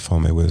building it for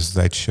me was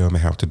they'd show me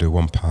how to do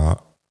one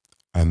part,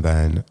 and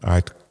then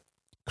I'd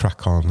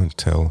crack on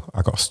until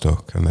I got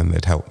stuck, and then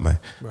they'd help me.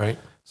 Right.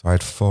 So I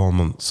had 4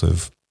 months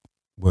of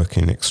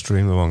working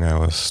extremely long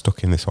hours,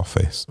 stuck in this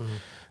office,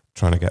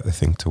 trying to get the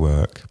thing to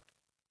work.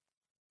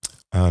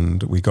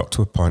 And we got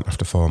to a point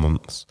after 4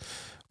 months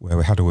where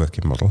we had a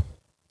working model,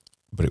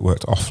 but it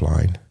worked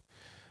offline.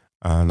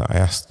 And I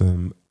asked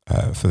them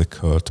for the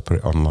code to put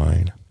it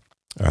online.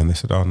 And they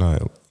said, oh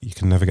no, you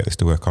can never get this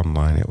to work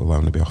online, it will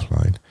only be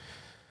offline.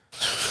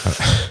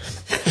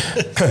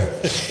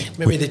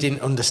 Maybe they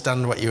didn't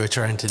understand what you were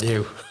trying to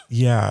do.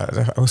 Yeah,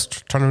 I was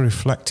trying to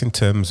reflect in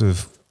terms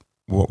of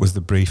what was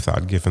the brief that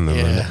I'd given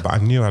them. But I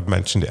knew I'd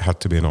mentioned it had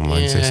to be an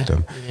online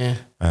system. Yeah.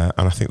 And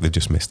I think they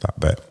just missed that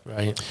bit.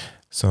 Right.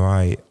 So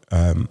I...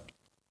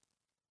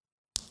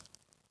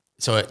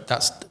 So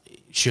that's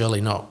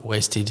surely not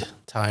wasted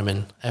time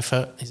and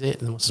effort, is it?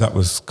 That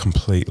was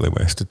completely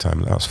wasted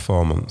time. That was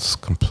 4 months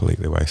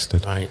completely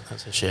wasted. Right,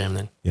 that's a shame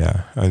then.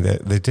 Yeah, and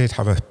they did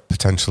have a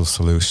potential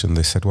solution.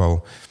 They said,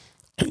 well,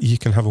 you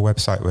can have a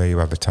website where you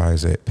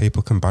advertise it.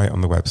 People can buy it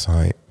on the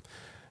website.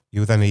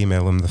 You then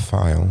email them the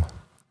file.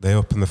 They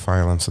open the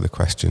file, answer the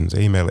questions,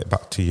 email it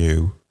back to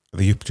you.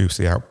 You produce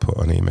the output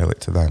and email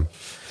it to them.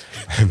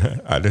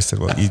 And I just said,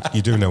 well,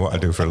 you do know what I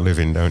do for a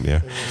living, don't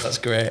you? That's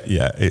great.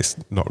 Yeah, it's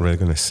not really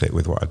going to sit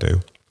with what I do.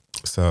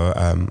 So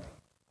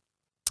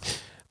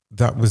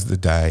that was the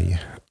day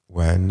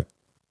when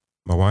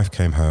my wife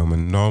came home,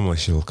 and normally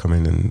she'll come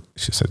in and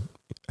she said,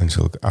 and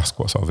she'll ask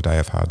what sort of a day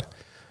I've had.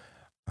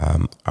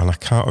 And I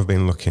can't have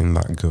been looking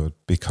that good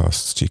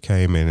because she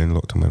came in and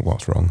looked and went,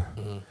 "What's wrong?"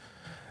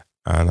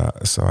 And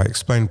so I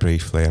explained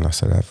briefly, and I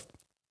said,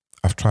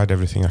 I've tried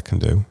everything I can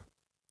do.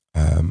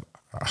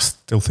 I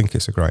still think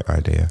it's a great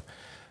idea,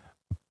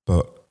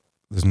 but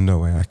there's no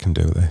way I can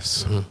do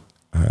this.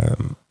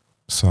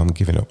 So I'm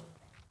giving up.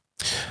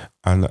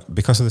 And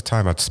because of the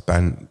time I'd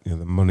spent, the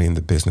money in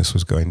the business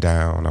was going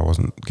down. I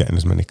wasn't getting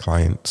as many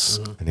clients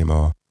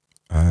anymore.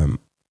 I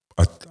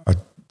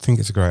think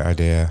it's a great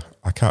idea.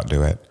 I can't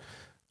do it.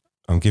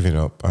 I'm giving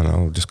up, and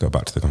I'll just go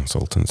back to the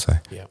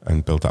consultancy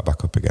and build that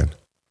back up again.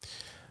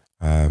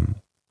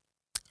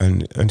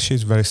 And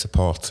she's very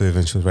supportive,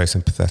 and she was very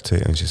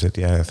sympathetic, and she said,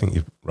 "Yeah, I think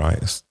you're right.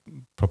 It's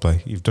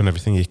probably you've done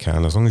everything you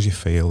can. As long as you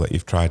feel that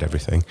you've tried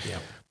everything,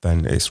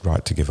 then it's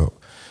right to give up."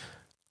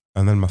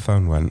 And then my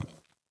phone went,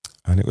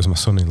 and it was my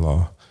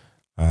son-in-law.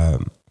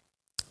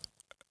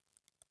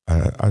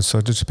 So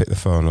I just picked the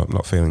phone up,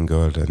 not feeling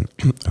good, and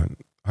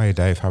 "Hiya,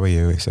 Dave, how are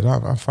you?" He said,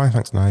 "I'm fine,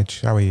 thanks,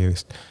 Nige. How are you?" I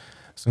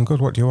said, "I'm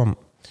good, what do you want?"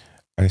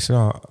 And he said,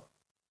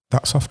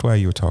 "That software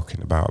you were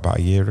talking about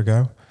a year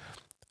ago,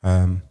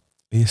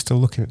 are you still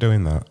looking at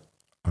doing that?"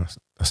 And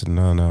I said,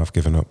 No, I've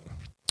given up."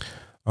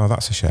 "Oh,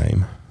 that's a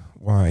shame.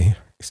 Why?"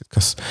 He said,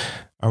 "Because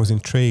I was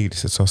intrigued." He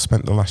said, "So I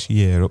spent the last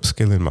year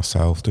upskilling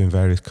myself, doing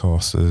various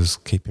courses,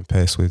 keeping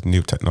pace with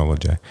new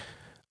technology,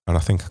 and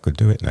I think I could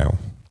do it now.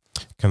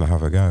 Can I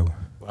have a go?"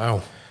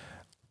 Wow.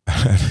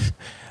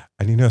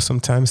 And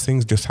sometimes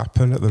things just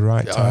happen at the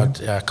right time.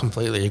 I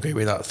completely agree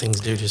with that. Things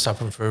do just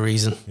happen for a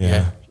reason.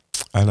 Yeah.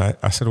 And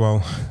I said,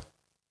 "Well,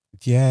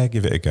 yeah,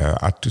 give it a go."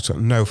 I just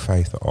got no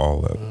faith at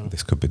all that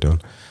this could be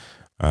done.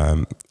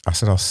 I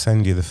said, "I'll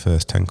send you the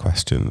first 10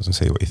 questions and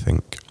see what you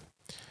think."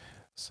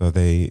 So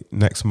the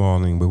next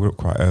morning, we were up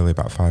quite early,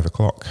 about 5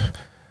 o'clock,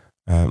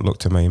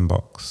 looked at my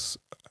inbox,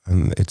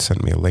 and it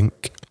sent me a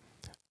link,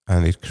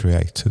 and it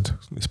created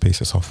this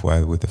piece of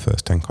software with the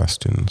first 10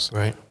 questions.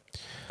 Right.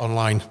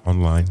 Online.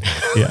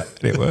 Yeah,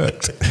 and it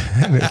worked.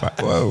 And it's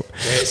like, whoa.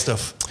 Great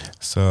stuff.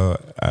 So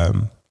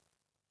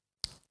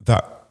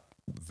that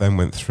then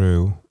went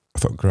through. I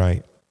thought,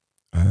 great.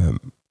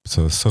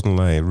 So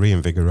suddenly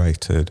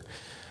reinvigorated,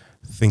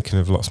 thinking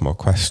of lots more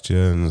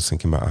questions,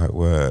 thinking about how it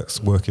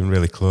works, working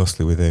really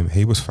closely with him.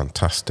 He was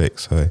fantastic.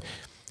 So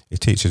he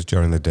teaches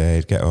during the day,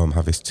 he'd get home,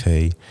 have his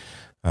tea.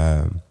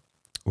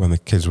 When the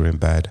kids were in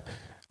bed,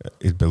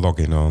 he'd be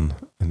logging on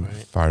and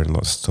firing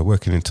lots. So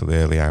working into the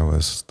early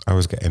hours, I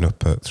was getting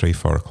up at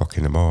 3-4 o'clock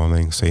in the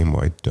morning, seeing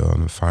what he'd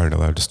done and firing a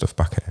load of stuff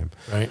back at him.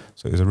 Right.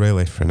 So it was a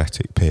really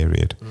frenetic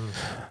period.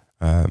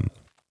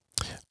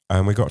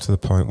 And we got to the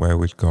point where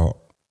we'd got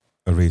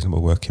a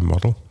reasonable working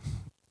model.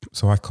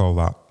 So I call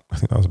that, I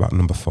think that was about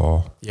number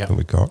 4 that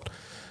we got.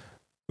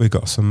 We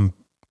got some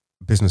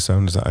business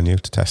owners that I knew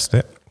to test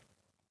it.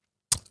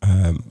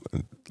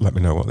 Let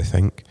me know what they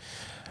think.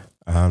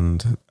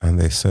 And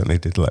they certainly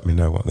did let me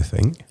know what they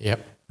think. Yep.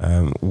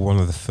 One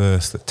of the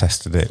first that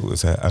tested it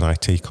was an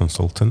IT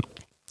consultant.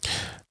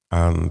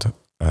 And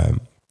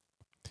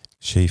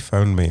she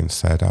phoned me and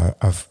said,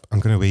 I'm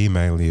going to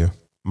email you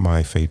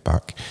my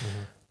feedback.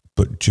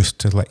 But just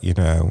to let you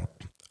know,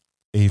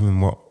 even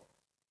what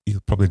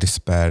you'll probably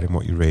despair in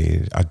what you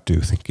read, I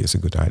do think it's a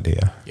good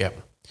idea. Yep.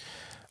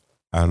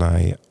 And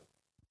I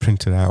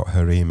printed out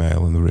her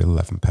email, and there were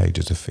 11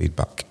 pages of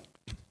feedback.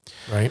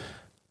 Right.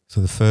 So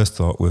the first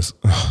thought was,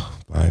 oh,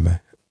 blimey.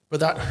 But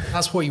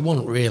that's what you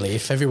want, really.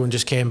 If everyone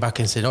just came back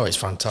and said, "Oh, it's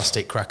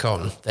fantastic, crack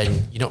on,"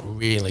 then you're not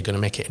really going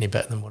to make it any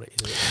better than what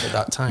it is at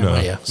that time,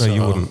 are you? No,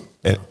 you wouldn't.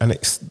 And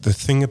it's the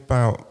thing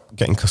about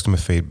getting customer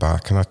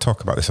feedback, and I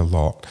talk about this a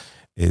lot,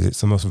 is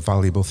it's the most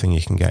valuable thing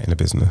you can get in a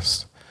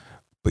business.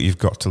 But you've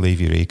got to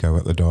leave your ego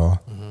at the door.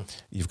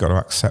 You've got to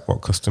accept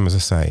what customers are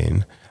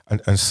saying.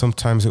 And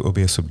sometimes it will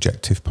be a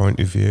subjective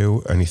point of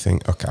view, and you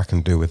think, okay, I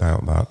can do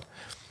without that.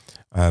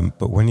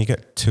 But when you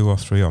get 2 or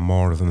 3 or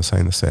more of them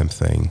saying the same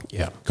thing,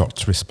 you've got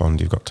to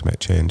respond, you've got to make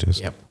changes.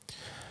 Yep.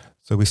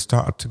 So we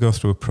started to go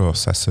through a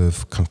process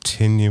of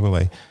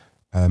continually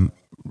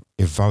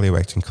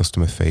evaluating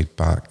customer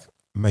feedback,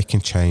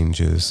 making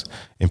changes,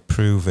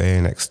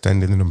 improving,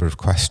 extending the number of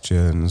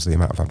questions, the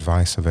amount of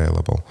advice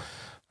available,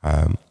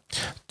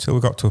 till we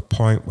got to a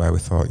point where we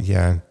thought,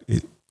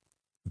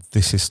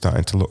 this is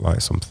starting to look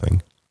like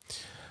something.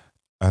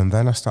 And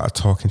then I started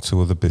talking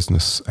to other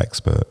business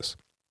experts,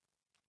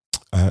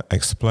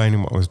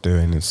 explaining what I was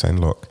doing and saying,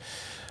 look,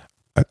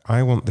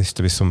 I want this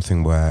to be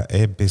something where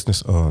a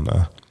business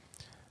owner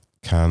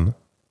can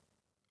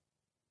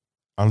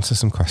answer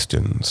some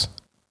questions,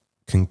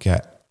 can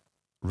get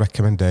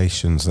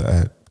recommendations that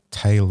are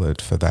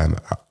tailored for them,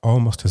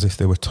 almost as if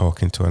they were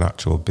talking to an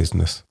actual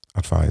business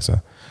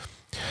advisor,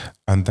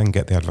 and then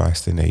get the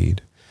advice they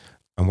need.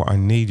 And what I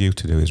need you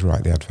to do is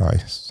write the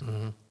advice.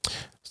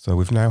 So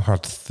we've now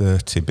had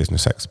 30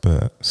 business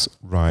experts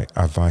write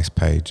advice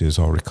pages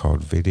or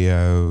record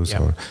videos.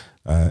 Or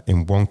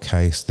in one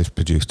case, they've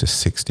produced a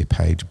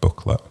 60-page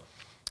booklet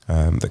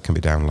that can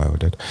be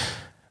downloaded.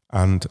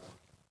 And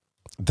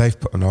they've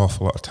put an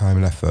awful lot of time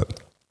and effort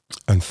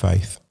and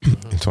faith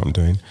into what I'm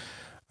doing.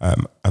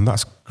 And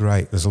that's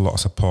great. There's a lot of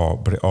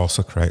support, but it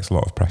also creates a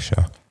lot of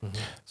pressure. Mm-hmm.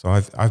 So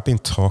I've been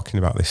talking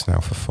about this now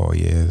for 4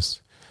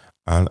 years,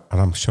 and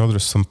I'm sure there are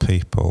some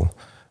people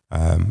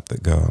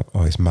that go,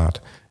 "Oh, he's mad."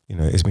 You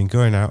know, he's been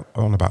going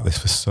on about this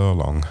for so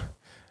long,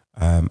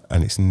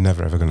 and it's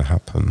never ever going to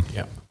happen.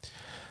 Yeah.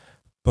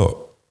 But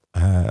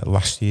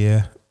last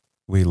year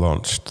we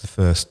launched the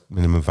first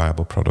minimum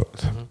viable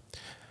product.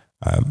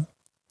 Mm-hmm.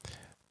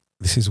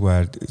 This is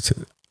where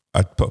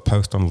I put a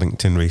post on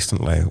LinkedIn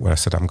recently where I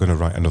said I'm going to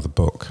write another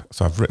book.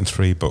 So I've written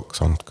 3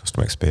 books on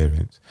customer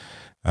experience.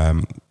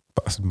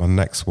 But I said my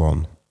next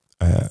one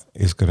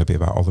is going to be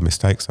about all the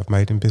mistakes I've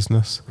made in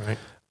business. Right.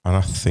 And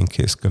I think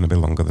it's going to be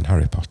longer than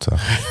Harry Potter.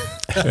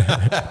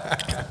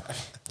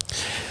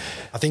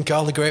 I think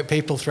all the great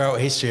people throughout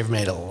history have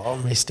made a lot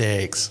of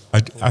mistakes.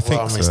 I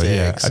think so,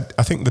 yeah.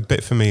 I think the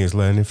bit for me is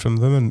learning from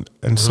them. And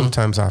mm-hmm.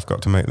 sometimes I've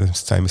got to make the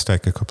same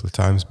mistake a couple of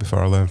times before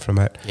I learn from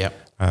it. Yep.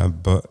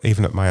 But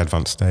even at my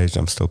advanced stage,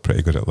 I'm still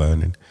pretty good at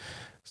learning.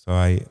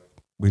 So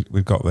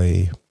we got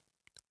the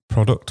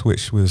product,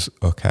 which was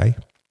okay.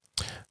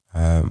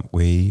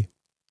 We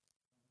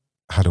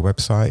had a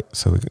website,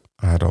 so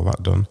I had all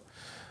that done.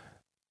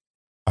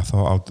 I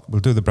thought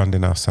we'll do the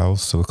branding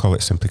ourselves, so we'll call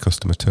it Simply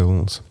Customer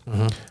Tools.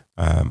 Mm-hmm.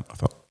 I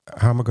thought,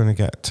 how am I going to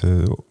get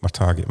to my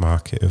target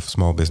market of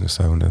small business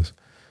owners?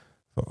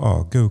 I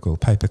thought, Google,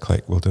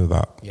 pay-per-click, we'll do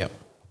that. Yep.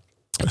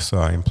 So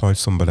I employed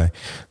somebody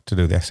to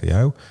do the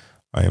SEO.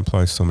 I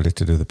employed somebody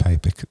to do the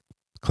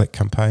pay-per-click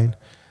campaign.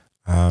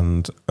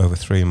 And over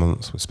 3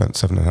 months, we spent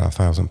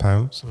 £7,500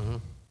 mm-hmm.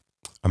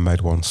 and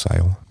made 1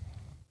 sale.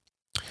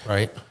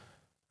 Right.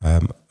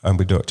 And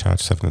we don't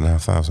charge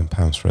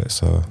 £7,500 for it,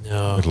 so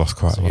we'd lost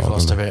quite a lot. You've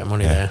lost a bit of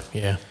money there,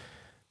 yeah.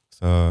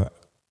 So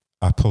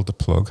I pulled the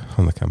plug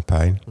on the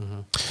campaign.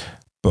 Mm-hmm.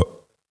 But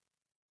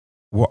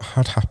what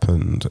had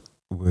happened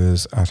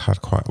was I'd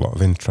had quite a lot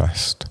of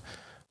interest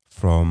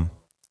from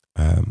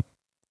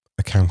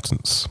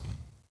accountants.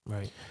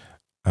 Right.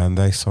 And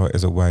they saw it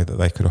as a way that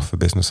they could offer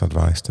business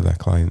advice to their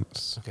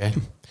clients. Okay.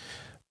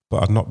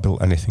 But I'd not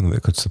built anything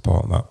that could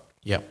support that.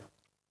 Yep.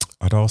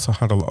 I'd also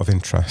had a lot of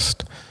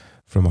interest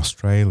from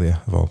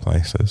Australia, of all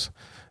places,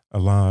 a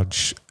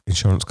large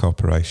insurance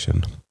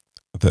corporation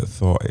that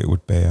thought it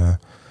would be a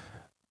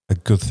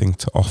good thing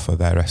to offer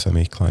their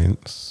SME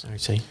clients. I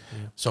see.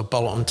 Yeah. So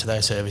bolt onto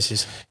their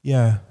services.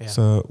 Yeah.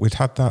 So we'd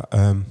had that.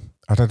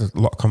 I'd had a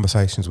lot of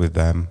conversations with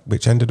them,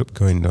 which ended up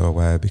going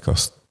nowhere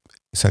because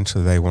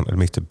essentially they wanted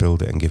me to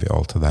build it and give it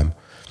all to them.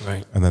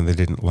 Right. And then they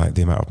didn't like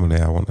the amount of money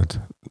I wanted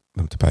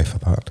them to pay for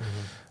that.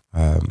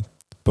 Mm-hmm.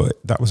 But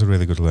that was a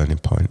really good learning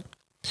point.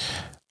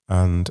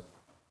 And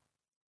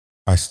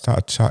I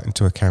started chatting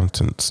to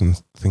accountants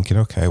and thinking,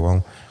 okay,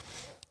 well,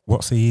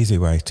 what's the easy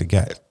way to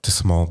get to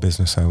small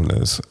business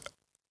owners?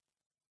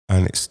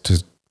 And it's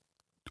to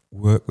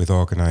work with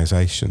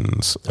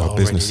organisations or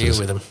businesses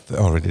that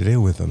already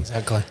deal with them.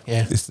 Exactly,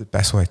 yeah. It's the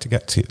best way to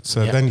get to it.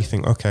 So then you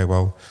think, okay,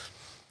 well,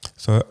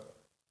 so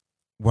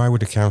why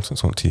would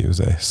accountants want to use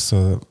this?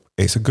 So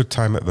it's a good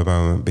time at the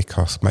moment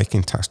because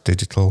making tax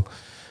digital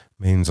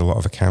means a lot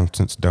of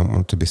accountants don't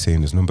want to be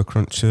seen as number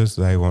crunchers.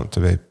 They want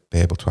to be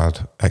able to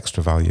add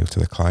extra value to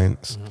the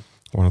clients. Mm-hmm.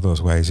 One of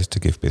those ways is to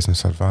give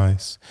business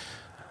advice.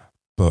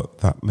 But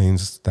that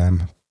means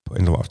them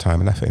putting a lot of time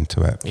and effort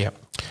into it. Yep.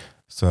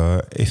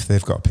 So if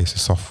they've got a piece of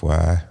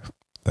software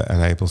that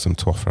enables them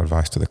to offer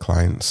advice to the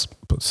clients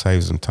but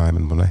saves them time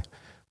and money,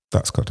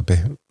 that's got to be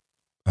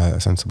a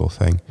sensible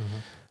thing. Mm-hmm.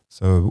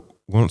 So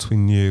once we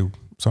knew,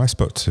 so I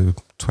spoke to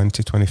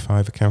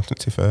 25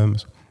 accountancy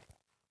firms,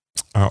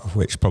 out of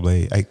which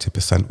probably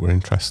 80% were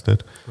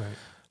interested.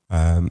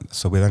 Right.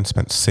 So we then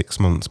spent 6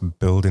 months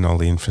building all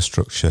the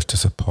infrastructure to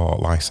support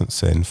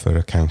licensing for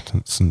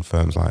accountants and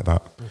firms like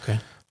that. Okay.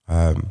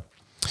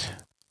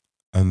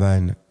 And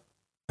then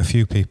a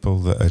few people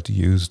that had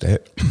used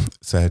it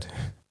said,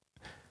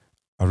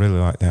 I really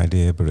like the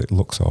idea, but it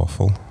looks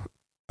awful.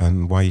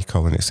 And why are you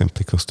calling it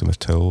Simply Customer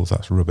Tools?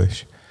 That's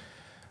rubbish.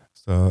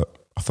 So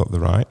I thought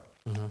they're right.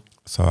 Mm-hmm.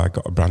 So I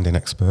got a branding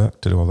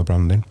expert to do all the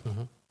branding.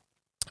 Mm-hmm.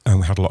 And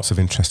we had lots of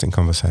interesting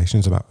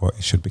conversations about what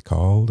it should be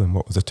called and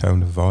what was the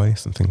tone of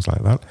voice and things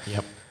like that.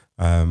 Yep.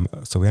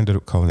 So we ended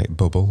up calling it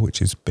Bubble,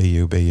 which is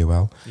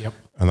BUBUL. Yep.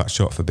 And that's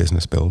short for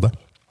Business Builder.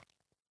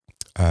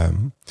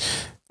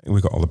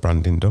 We got all the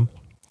branding done.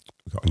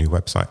 We got a new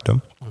website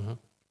done.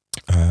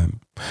 Mm-hmm.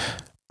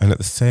 And at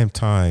the same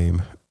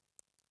time,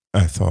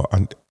 I thought,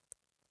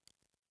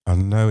 I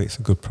know it's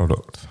a good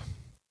product,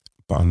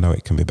 but I know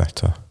it can be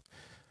better.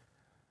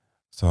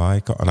 So I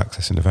got an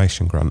Access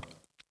Innovation grant.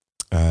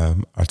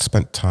 I'd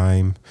spent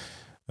time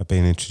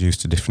being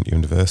introduced to different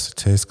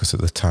universities because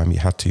at the time you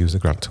had to use a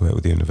grant to work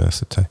with the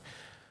university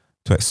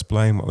to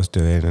explain what I was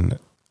doing and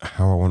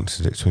how I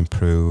wanted it to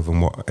improve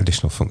and what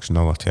additional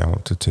functionality I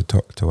wanted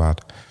to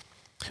add.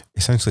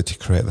 Essentially to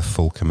create the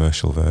full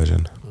commercial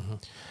version. Mm-hmm.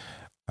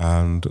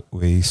 And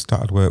we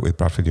started work with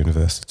Bradford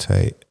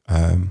University.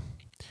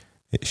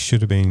 It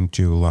should have been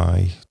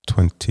July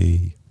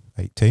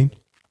 2018.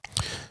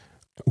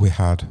 We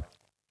had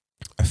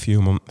a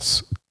few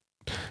months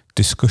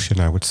discussion,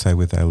 I would say,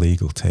 with their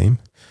legal team,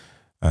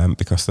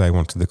 because they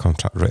wanted the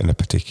contract written a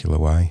particular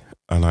way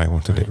and I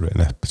wanted it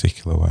written a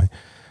particular way.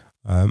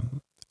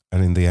 And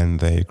in the end,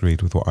 they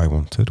agreed with what I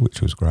wanted,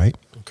 which was great.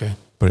 Okay.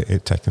 But it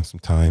had taken some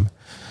time.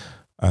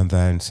 And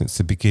then since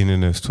the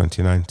beginning of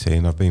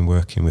 2019, I've been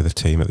working with a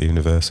team at the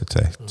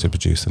university to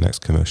produce the next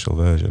commercial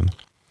version.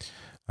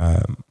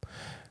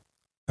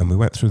 And we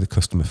went through the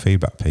customer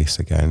feedback piece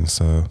again.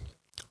 So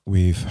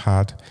we've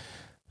had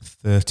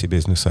 30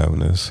 business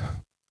owners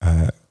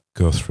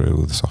go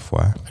through the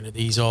software. And are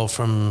these all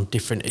from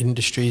different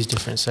industries,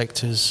 different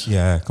sectors?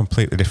 Yeah,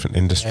 completely different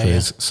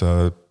industries. Yeah.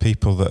 So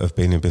people that have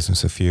been in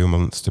business a few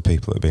months to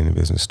people that have been in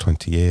business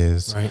 20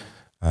 years. Right.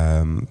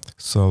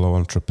 Solo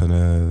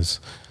entrepreneurs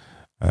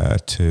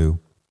to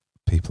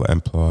people that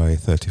employ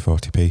 30,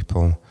 40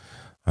 people,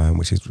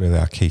 which is really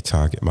our key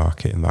target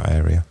market in that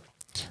area.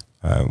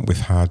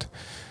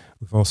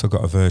 We've also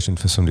got a version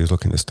for somebody who's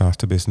looking to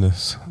start a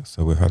business.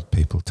 So we've had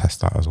people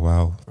test that as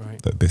well,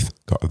 that have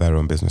got their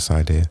own business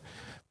idea.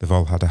 They've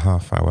all had a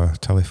half-hour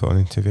telephone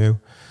interview.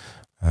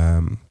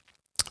 The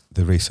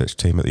research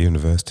team at the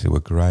university were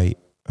great,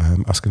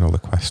 asking all the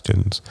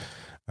questions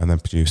and then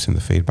producing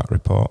the feedback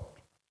report.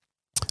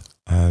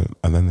 And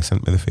then they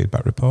sent me the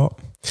feedback report.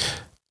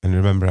 And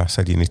remember I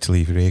said you need to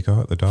leave your ego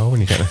at the door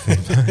when you get the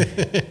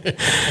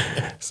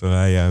feedback. So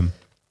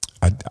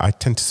I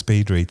tend to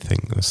speed read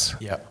things.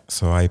 Yeah.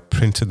 So I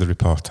printed the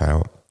report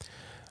out,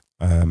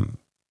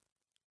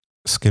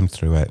 skimmed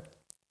through it,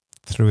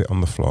 threw it on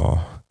the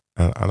floor,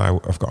 and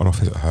I've got an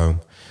office at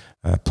home.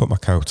 Put my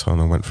coat on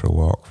and went for a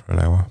walk for an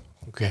hour.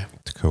 Okay.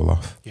 To cool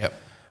off. Yep.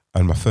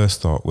 And my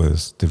first thought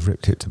was, they've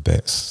ripped it to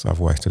bits. I've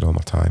wasted all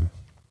my time.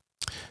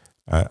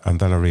 And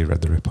then I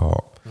reread the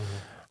report.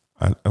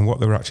 Mm-hmm. And what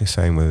they were actually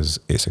saying was,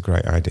 it's a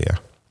great idea,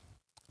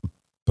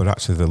 but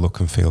actually the look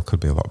and feel could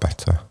be a lot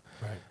better.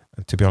 Right.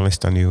 And to be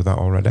honest, I knew that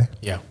already.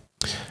 Yeah.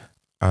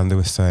 And they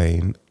were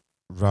saying,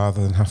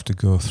 rather than have to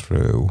go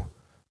through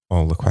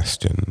all the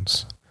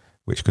questions,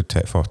 which could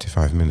take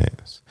 45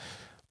 minutes,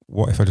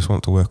 what if I just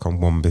want to work on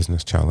one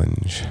business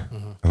challenge?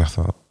 Mm-hmm. And I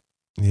thought,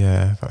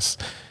 yeah, that's,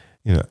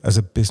 as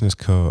a business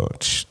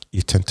coach,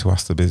 you tend to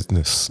ask the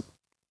business,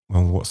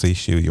 well, what's the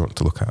issue you want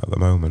to look at the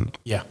moment?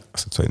 Yeah.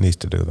 So it needs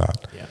to do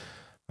that. Yeah.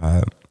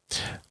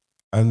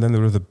 And then there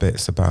were other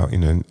bits about,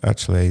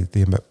 actually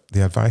the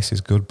advice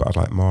is good, but I'd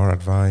like more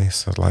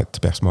advice. I'd like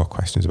to be asked more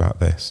questions about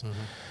this. Mm-hmm.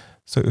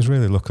 So it was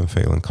really look and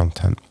feel and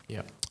content.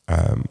 Yeah.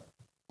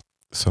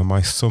 So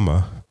my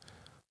summer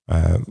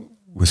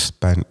was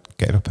spent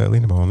getting up early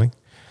in the morning,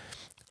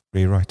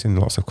 rewriting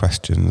lots of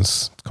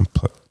questions,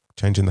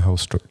 changing the whole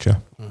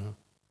structure,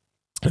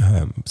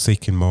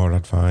 seeking more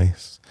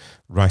advice,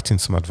 writing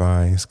some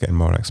advice, getting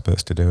more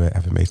experts to do it,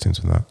 having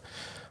meetings with that.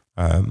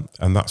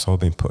 And that's all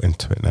been put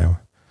into it now.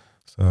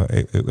 So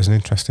it was an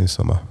interesting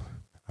summer.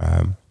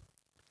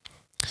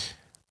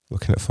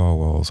 Looking at four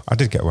walls. I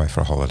did get away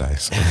for a holiday,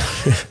 so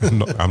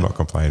I'm not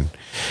complaining.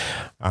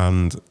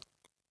 And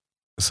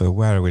so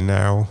where are we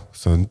now?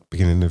 So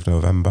beginning of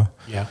November.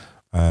 Yeah.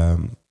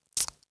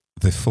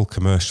 The full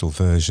commercial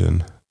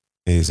version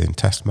is in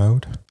test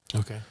mode.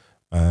 Okay.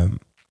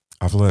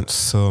 I've learnt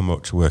so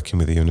much working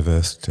with the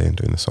university and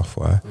doing the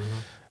software.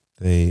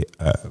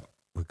 Mm-hmm.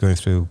 We're going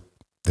through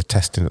the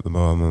testing at the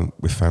moment.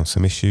 We found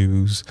some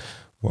issues.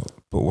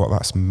 But what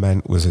that's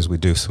meant was, as we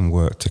do some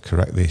work to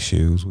correct the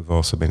issues, we've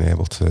also been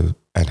able to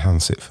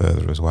enhance it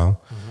further as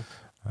well.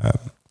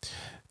 Mm-hmm.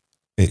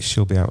 It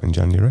should be out in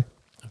January.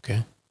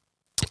 Okay.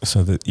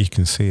 So that you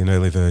can see an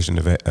early version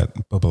of it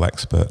at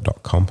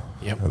bubbleexpert.com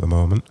at the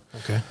moment.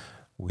 Okay.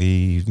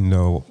 We've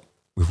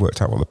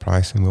worked out what the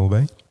pricing will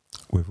be.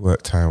 We've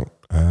worked out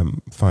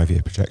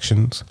 5-year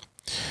projections.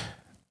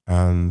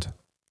 And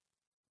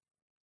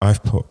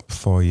I've put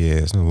 4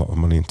 years and a lot of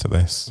money into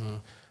this.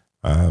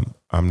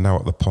 I'm now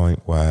at the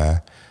point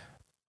where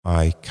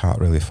I can't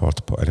really afford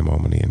to put any more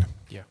money in.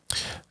 Yeah.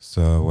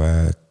 So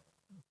we're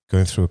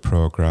going through a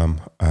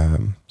program.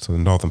 So the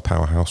Northern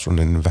Powerhouse run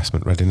an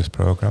investment readiness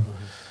program,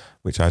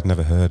 which I'd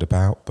never heard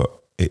about,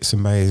 but it's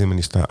amazing when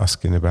you start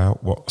asking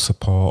about what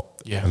support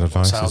and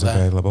advice is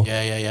available.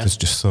 Yeah. There's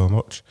just so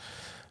much.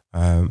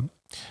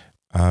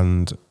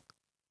 And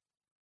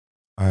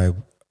I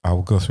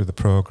will go through the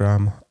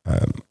program.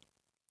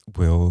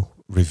 We'll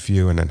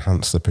review and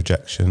enhance the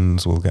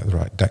projections. We'll get the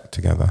right deck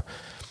together,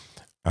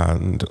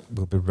 and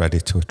we'll be ready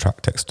to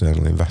attract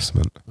external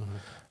investment.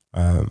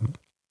 Mm-hmm.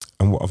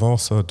 And what I've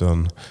also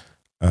done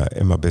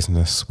in my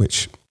business,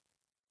 which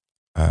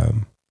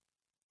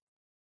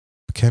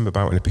came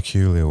about in a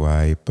peculiar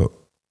way, but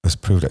has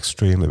proved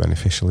extremely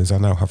beneficial, is I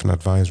now have an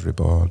advisory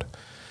board.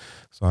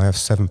 So I have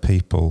 7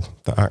 people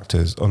that act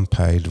as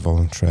unpaid,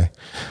 voluntary,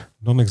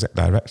 non-exec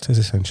directors,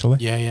 essentially.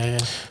 Yeah.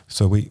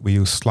 So we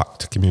use Slack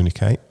to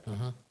communicate.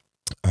 Mm-hmm.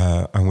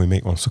 And we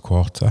meet once a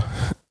quarter,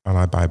 and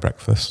I buy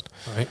breakfast.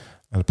 Right.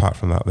 And apart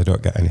from that, they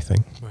don't get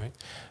anything. Right.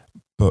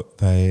 But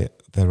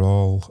they're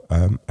all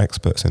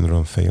experts in their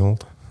own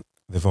field.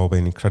 They've all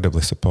been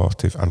incredibly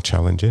supportive and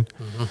challenging.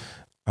 Mm-hmm.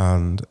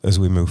 And as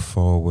we move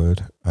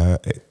forward,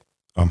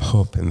 I'm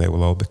hoping they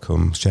will all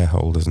become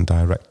shareholders and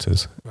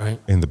directors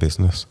in the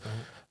business.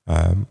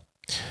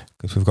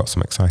 Because we've got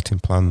some exciting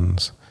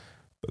plans.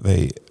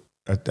 But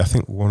I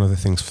think one of the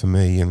things for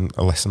me and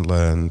a lesson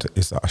learned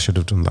is that I should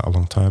have done that a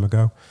long time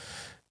ago.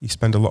 You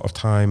spend a lot of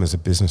time as a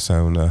business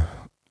owner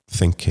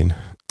thinking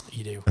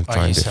you do. And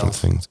trying different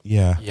things.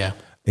 Yeah.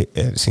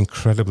 It's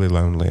incredibly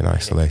lonely and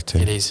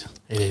isolating. It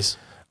is.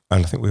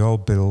 And I think we all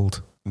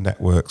build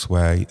networks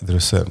where there are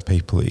certain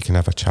people that you can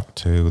have a chat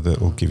to that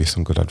will give you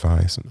some good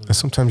advice. And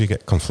sometimes you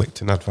get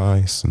conflicting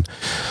advice,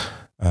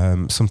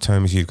 and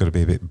sometimes you've got to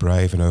be a bit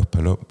brave and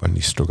open up when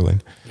you're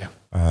struggling. Yeah.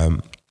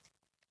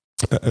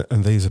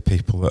 And these are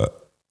people that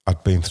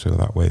I'd been through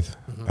that with.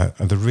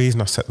 And the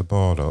reason I set the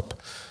board up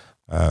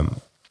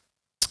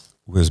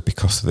was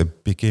because at the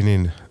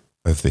beginning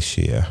of this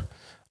year,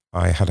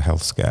 I had a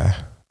health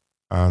scare,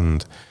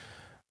 and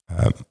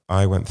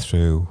I went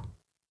through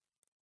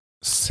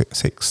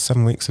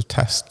 6-7 weeks of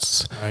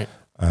tests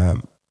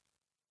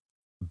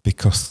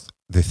because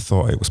they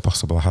thought it was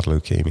possible I had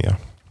leukemia,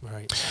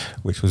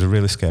 which was a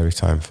really scary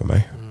time for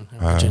me.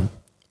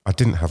 I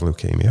didn't have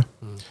leukemia.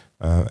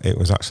 It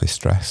was actually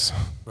stress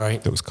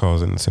that was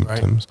causing the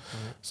symptoms.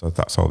 So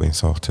that's all been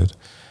sorted.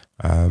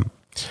 But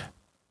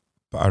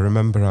I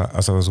remember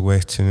as I was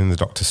waiting in the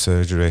doctor's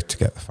surgery to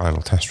get the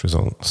final test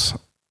results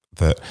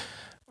that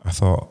I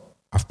thought,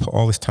 I've put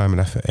all this time and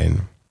effort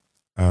in,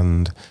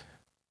 and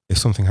if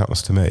something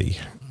happens to me,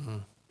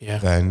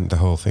 then the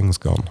whole thing's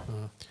gone.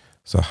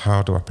 So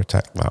how do I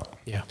protect that?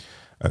 Yeah.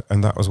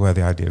 And that was where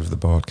the idea of the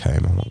board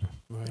came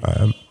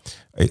along.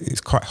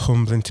 It's quite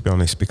humbling, to be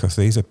honest, because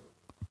these are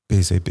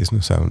busy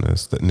business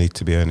owners that need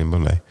to be earning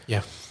money.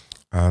 Yeah.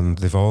 And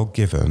they've all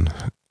given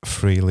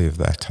freely of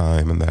their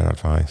time and their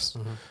advice.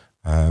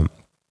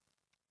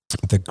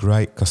 They're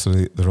great because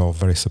they're all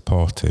very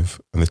supportive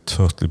and they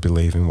totally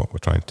believe in what we're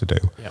trying to do.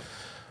 Yep.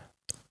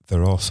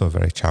 They're also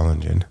very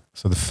challenging.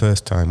 So the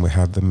first time we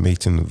had the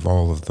meeting of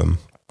all of them,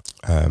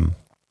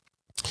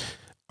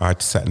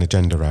 I'd set an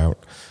agenda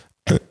out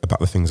about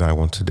the things I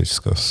wanted to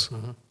discuss.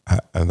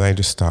 And they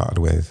just started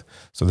with,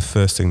 so the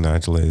first thing,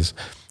 Nigel, is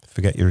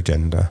forget your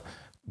agenda.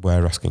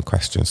 We're asking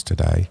questions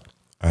today.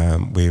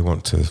 We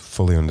want to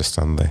fully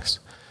understand this.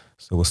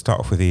 So we'll start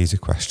off with the easy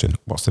question.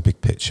 What's the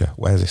big picture?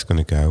 Where's this going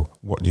to go?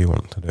 What do you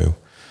want to do?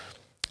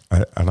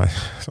 And I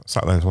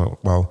sat there and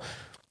went, well,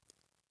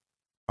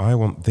 I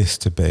want this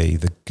to be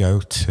the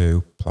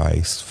go-to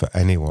place for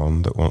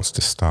anyone that wants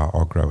to start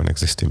or grow an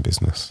existing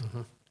business.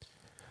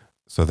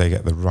 So they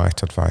get the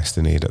right advice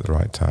they need at the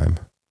right time,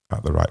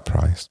 at the right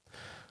price.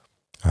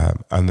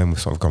 And then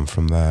we've sort of gone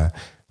from there.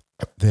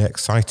 The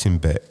exciting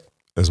bit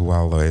as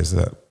well, though, is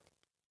that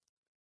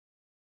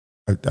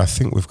I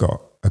think we've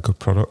got a good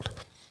product.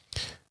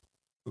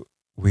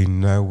 We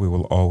know we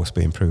will always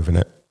be improving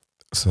it.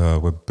 So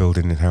we're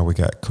building in how we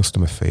get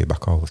customer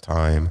feedback all the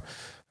time.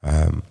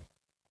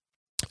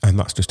 And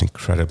that's just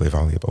incredibly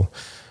valuable.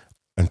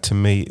 And to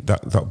me,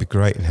 that would be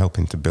great in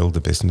helping to build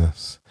a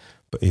business,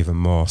 but even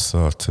more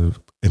so to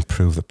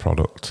improve the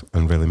product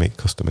and really meet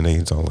customer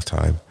needs all the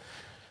time.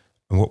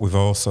 And what we've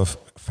also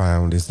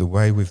found is the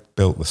way we've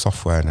built the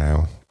software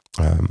now.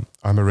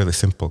 I'm a really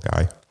simple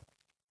guy.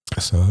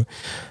 So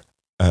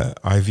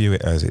I view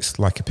it as it's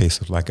like a piece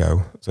of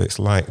Lego. So it's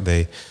like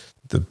the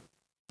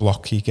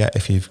block you get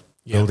if you're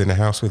building a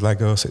house with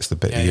Legos. It's the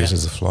bit you use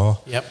as a floor.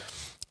 Yep.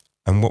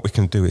 And what we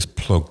can do is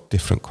plug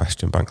different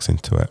question banks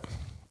into it.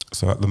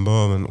 So at the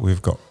moment,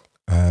 we've got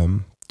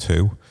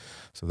 2.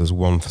 So there's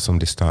one for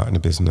somebody starting a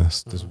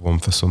business. There's one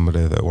for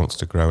somebody that wants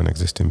to grow an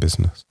existing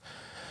business.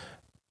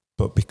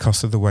 But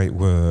because of the way it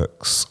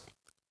works,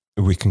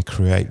 we can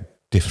create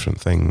different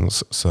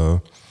things.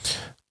 So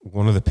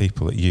one of the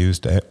people that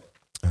used it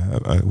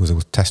was a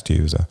test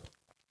user,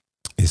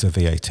 is a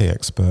VAT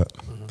expert.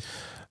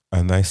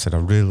 And they said, I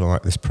really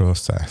like this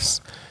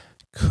process.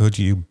 Could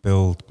you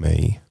build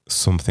me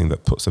something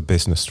that puts a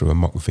business through a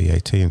mock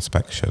VAT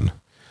inspection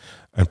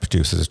and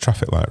produces a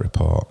traffic light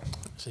report?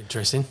 That's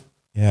interesting.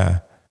 Yeah.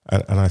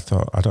 And I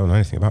thought, I don't know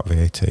anything about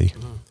VAT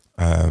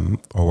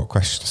or what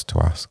questions to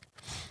ask.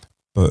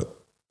 But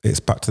it's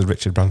back to the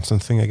Richard Branson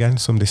thing again.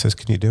 Somebody says,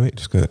 can you do it?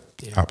 Just go,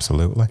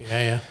 absolutely.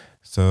 Yeah.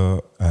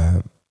 So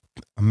I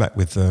met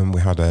with them.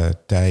 We had a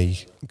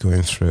day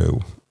going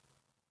through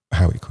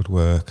how it could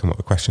work and what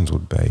the questions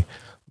would be.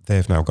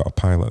 They've now got a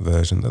pilot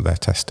version that they're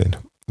testing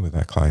with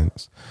their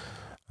clients.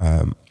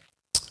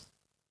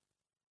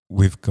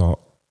 We've got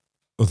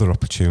other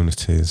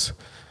opportunities.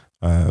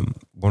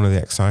 One of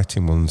the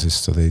exciting ones is,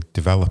 so the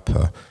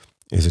developer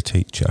is a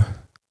teacher,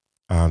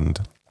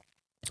 and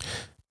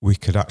we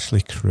could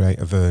actually create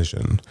a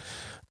version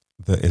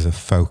that is a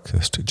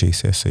focused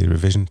GCSE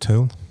revision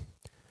tool.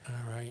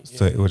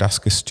 So it would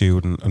ask a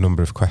student a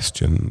number of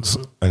questions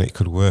and it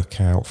could work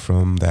out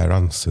from their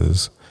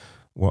answers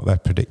what their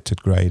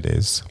predicted grade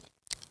is,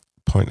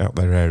 point out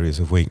their areas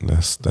of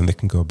weakness, then they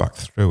can go back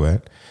through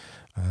it,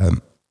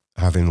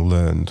 having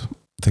learned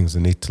things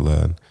they need to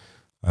learn,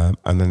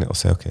 And then it'll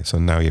say, okay, so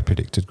now your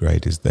predicted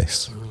grade is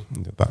this.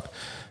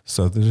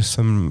 So there's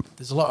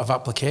a lot of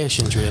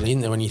applications really,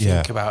 isn't there, when you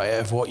think about it,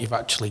 of what you've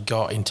actually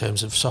got in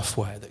terms of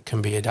software that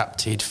can be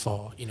adapted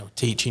for,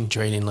 teaching,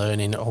 training,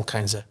 learning, all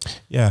kinds of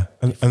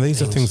and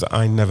these are things that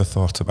I never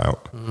thought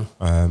about.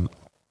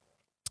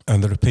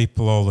 And there are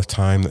people all the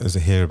time that as they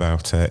hear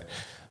about it.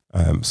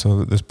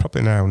 So there's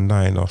probably now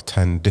 9 or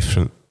 10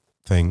 different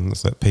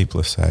things that people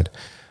have said,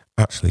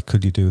 actually,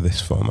 could you do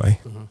this for me?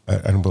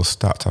 And we'll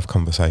start to have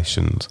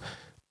conversations.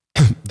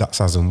 That's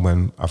as and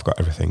when I've got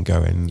everything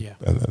going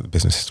and the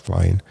business is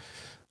flying.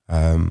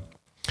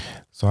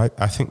 So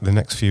I think the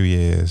next few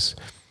years,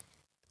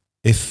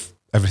 if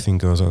everything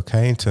goes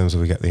okay in terms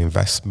of we get the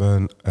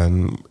investment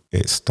and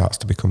it starts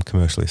to become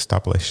commercially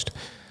established,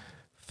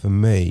 for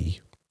me,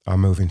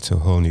 I'm moving to a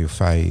whole new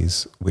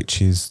phase, which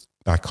is,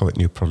 I call it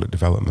new product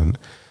development.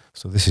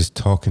 So this is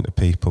talking to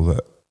people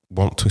that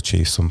want to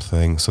achieve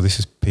something. So this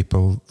is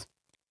people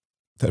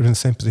that are in the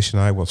same position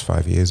I was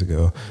 5 years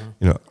ago.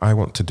 I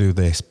want to do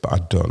this, but I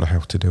don't know how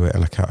to do it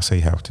and I can't see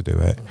how to do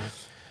it.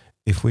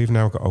 If we've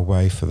now got a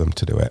way for them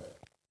to do it,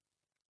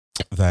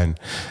 then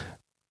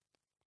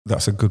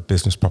that's a good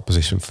business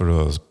proposition for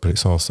us, but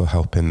it's also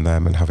helping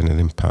them and having an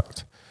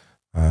impact.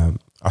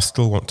 I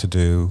still want to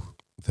do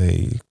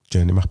the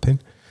journey mapping.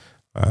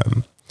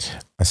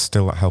 I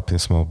still like helping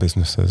small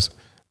businesses.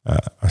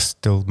 I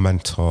still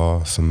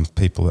mentor some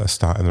people that are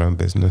starting their own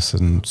business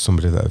and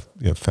somebody that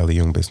are fairly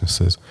young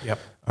businesses.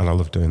 And I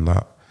love doing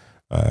that.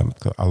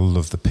 I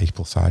love the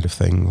people side of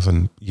things,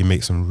 and you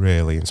meet some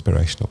really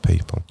inspirational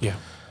people.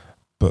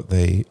 But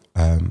the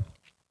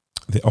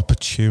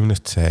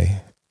opportunity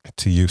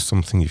to use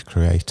something you've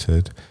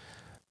created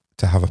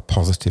to have a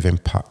positive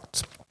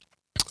impact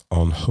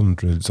on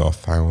hundreds or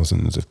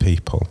thousands of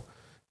people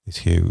is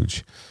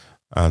huge.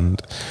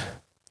 And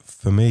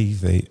for me,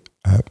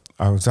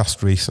 I was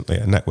asked recently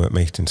at a network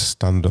meeting to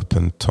stand up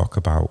and talk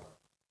about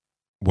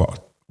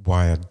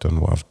why I'd done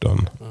what I've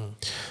done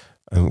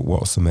and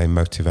what's the main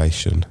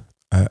motivation.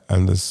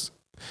 And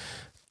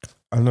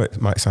I know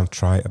it might sound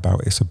trite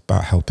about it's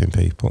about helping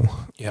people.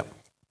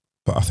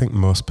 But I think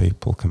most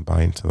people can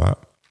buy into that.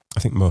 I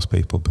think most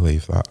people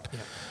believe that.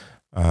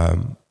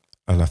 And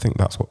I think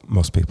that's what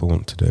most people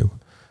want to do.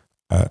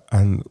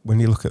 And when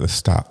you look at the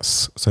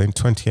stats, so in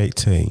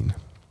 2018,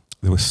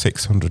 there were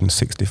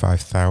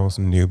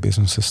 665,000 new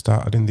businesses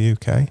started in the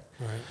UK.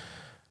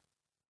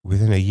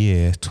 Within a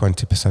year,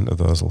 20% of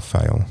those will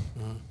fail.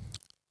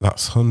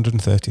 That's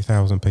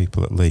 130,000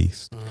 people at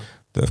least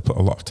that have put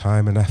a lot of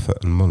time and effort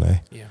and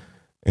money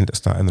into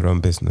starting their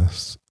own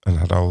business and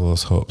had all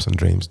those hopes and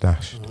dreams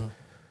dashed.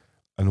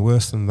 And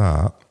worse than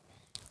that,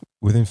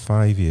 within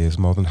 5 years,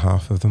 more than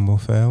half of them will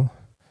fail.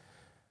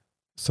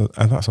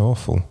 And that's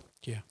awful.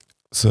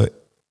 So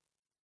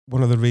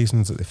one of the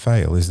reasons that they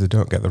fail is they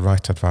don't get the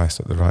right advice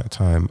at the right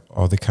time,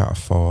 or they can't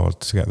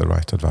afford to get the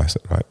right advice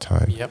at the right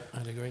time.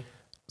 I'd agree.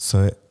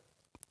 So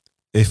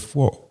if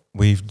what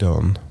we've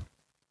done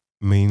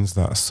means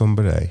that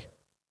somebody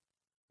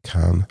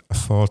can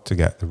afford to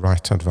get the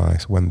right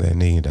advice when they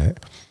need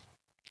it,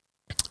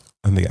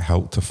 and they get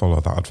help to follow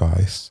that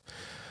advice,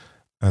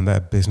 and their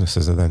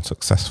businesses are then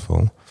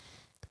successful.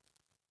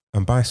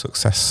 And by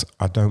success,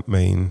 I don't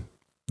mean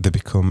they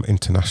become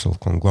international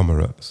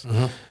conglomerates.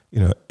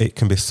 It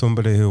can be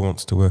somebody who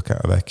wants to work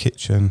out of their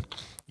kitchen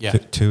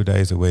 2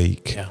 days a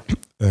week,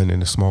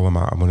 earning a small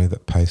amount of money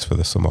that pays for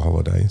the summer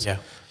holidays.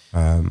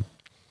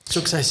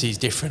 Success is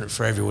different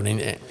for everyone, isn't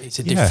it?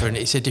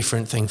 It's a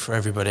different thing for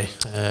everybody.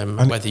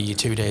 Whether you're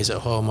 2 days at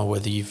home or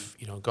whether you've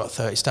got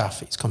 30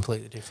 staff, it's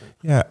completely different.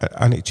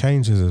 And it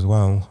changes as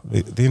well.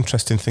 The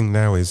interesting thing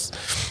now is,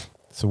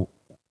 so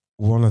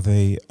one of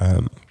the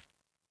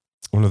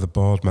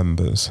board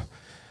members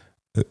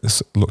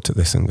looked at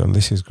this and gone,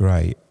 this is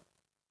great,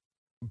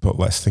 but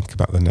let's think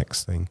about the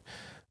next thing.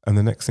 And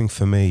the next thing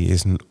for me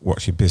isn't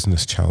what's your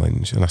business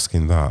challenge and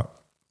asking that.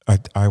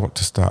 I want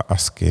to start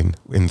asking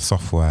in the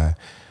software,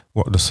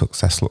 what does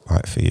success look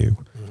like for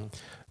you?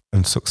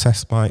 And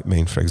success might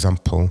mean, for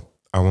example,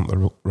 I want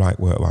the right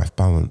work-life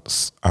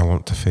balance. I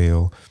want to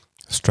feel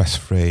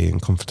stress-free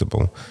and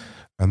comfortable.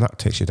 And that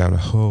takes you down a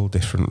whole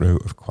different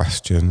route of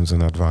questions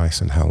and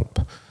advice and help.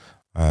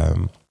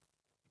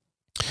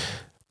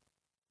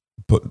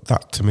 But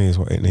that to me is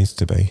what it needs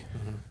to be.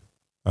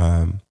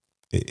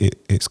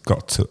 It's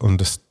got to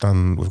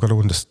understand, we've got to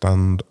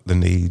understand the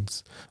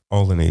needs,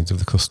 all the needs of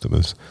the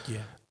customers,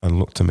 and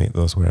look to meet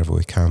those wherever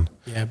we can.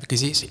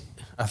 Because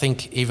I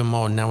think even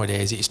more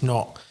nowadays, it's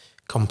not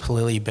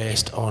completely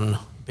based on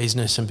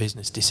business and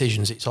business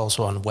decisions. It's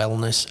also on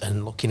wellness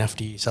and looking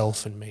after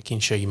yourself and making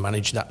sure you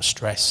manage that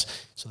stress.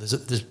 So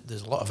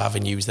there's a lot of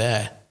avenues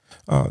there.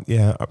 Oh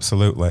yeah,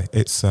 absolutely.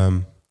 It's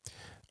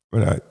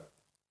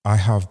I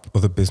have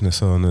other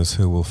business owners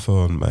who will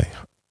phone me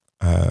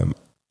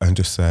and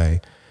just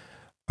say,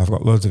 I've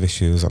got loads of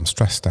issues, I'm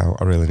stressed out,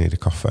 I really need a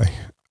coffee.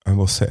 And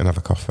we'll sit and have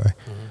a coffee.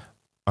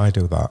 I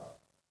do that.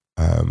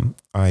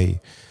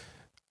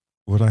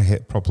 When I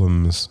hit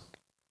problems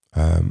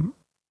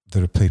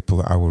there are people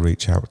that I will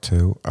reach out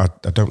to. I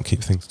don't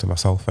keep things to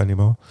myself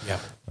anymore. Yeah.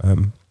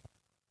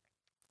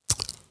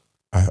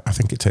 I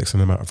think it takes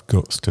an amount of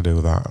guts to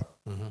do that,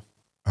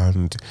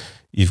 and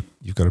you've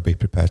got to be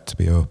prepared to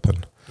be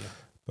open. Yeah.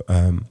 But,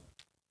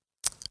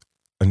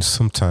 and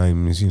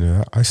sometimes,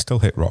 I still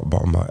hit rock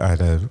bottom. I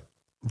had a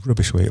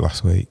rubbish week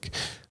last week.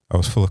 I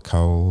was full of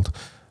cold.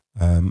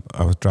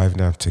 I was driving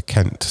down to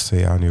Kent to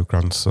see our new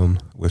grandson.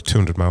 We're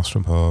 200 miles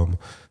from home.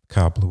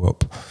 Car blew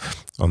up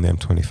on the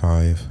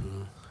M25.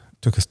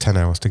 Took us 10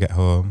 hours to get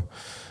home.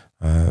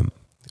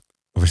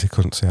 Obviously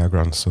couldn't see our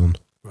grandson.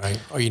 Right.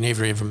 Oh, you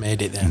never even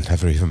made it there.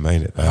 Never even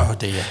made it there. Oh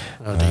dear.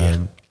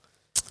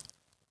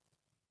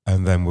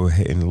 And then we were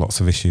hitting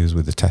lots of issues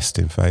with the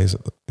testing phase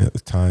at the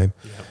time.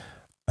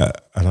 Yeah.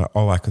 And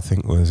all I could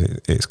think was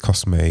it's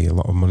cost me a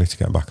lot of money to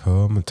get back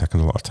home and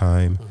taken a lot of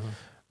time.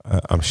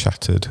 I'm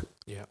shattered.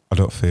 Yeah. I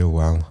don't feel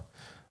well.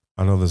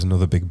 I know there's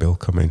another big bill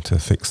coming to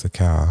fix the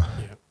car.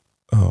 Yeah.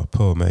 Oh,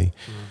 poor me.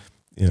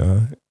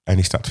 And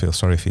you start to feel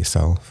sorry for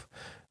yourself.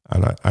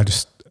 And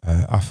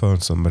I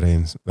phoned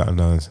somebody that I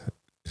know and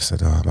just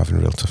said, I'm having a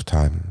real tough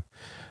time.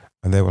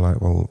 And they were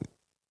like, well,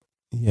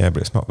 yeah,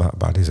 but it's not that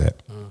bad, is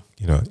it?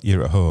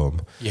 You're at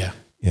home. Yeah.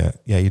 Yeah,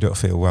 you don't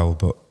feel well,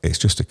 but it's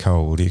just a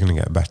cold. You're going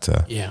to get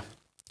better. Yeah.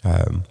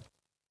 And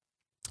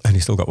you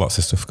still got lots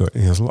of stuff going.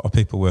 There's a lot of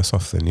people worse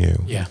off than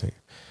you. Yeah.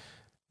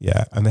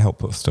 Yeah, and they help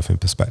put stuff in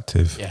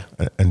perspective. Yeah.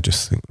 And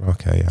just think,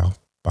 okay, I'll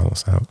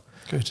balance out.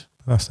 Good.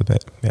 That's the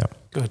bit, yeah.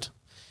 Good.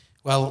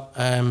 Well,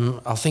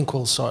 I think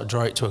we'll sort of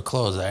draw it to a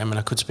close there. I mean,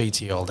 I could speak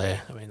to you all day.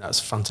 I mean, that's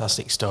a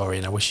fantastic story,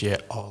 and I wish you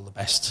all the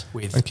best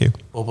with Thank you.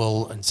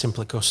 Bubble and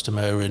Simply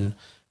Customer. And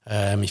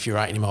if you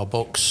write any more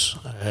books,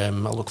 I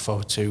look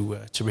forward to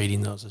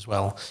reading those as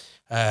well.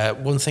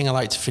 One thing I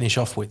like to finish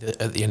off with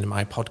at the end of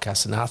my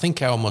podcast, and I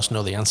think I almost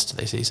know the answer to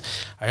this, is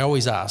I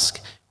always ask,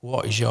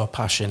 what is your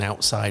passion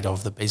outside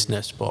of the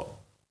business? But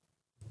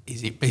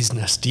is it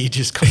business? Do you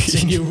just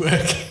continue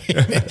working?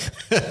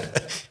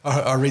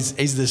 or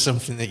is there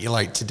something that you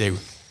like to do?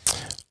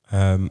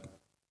 There's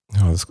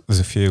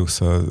a few.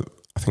 So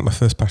I think my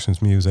first passion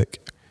is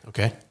music.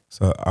 Okay.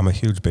 So I'm a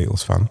huge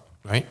Beatles fan.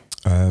 Right.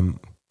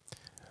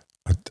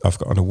 I've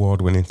got an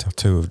award-winning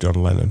tattoo of John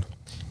Lennon.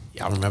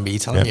 Yeah, I remember you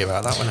telling me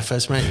about that when I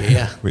first met you,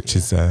 yeah. Which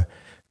is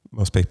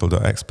most people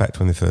don't expect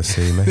when they first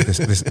see me.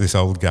 this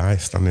old guy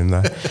standing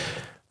there.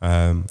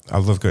 I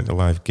love going to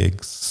live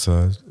gigs,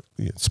 so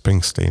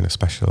Springsteen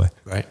especially.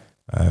 Right.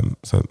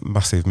 So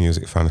massive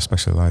music fan,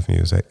 especially live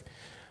music.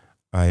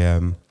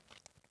 I'm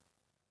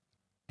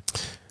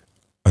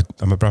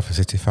a Bradford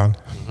City fan,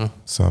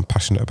 so I'm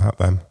passionate about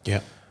them.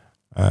 Yeah.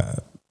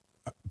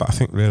 But I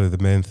think really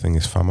the main thing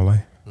is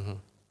family.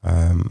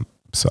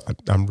 So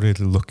I'm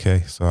really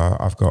lucky. So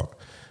I've got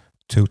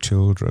two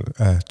children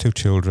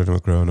who are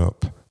grown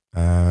up.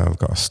 I've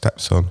got a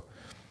stepson.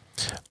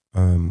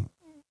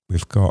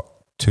 We've got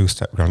 2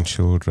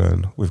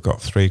 step-grandchildren. We've got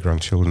 3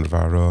 grandchildren of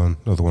our own,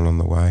 another one on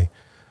the way.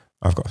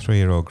 I've got a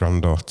 3-year-old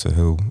granddaughter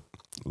who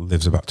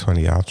lives about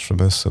 20 yards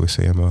from us, so we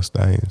see her most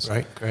days.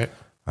 Right, great.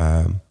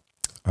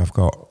 I've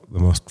got the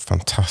most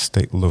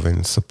fantastic,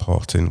 loving,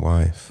 supporting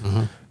wife.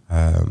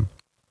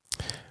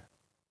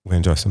 We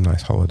enjoy some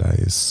nice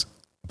holidays,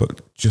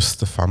 but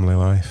just the family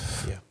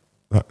life,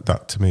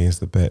 that to me is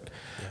the bit.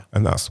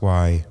 And that's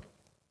why,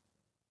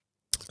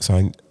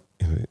 I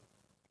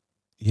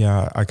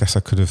guess I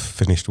could have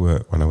finished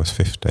work when I was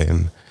 50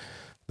 and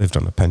lived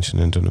on a pension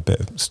and done a bit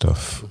of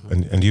stuff.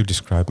 And you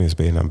described me as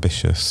being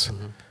ambitious.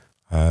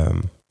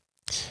 I'm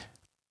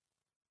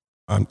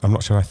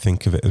not sure I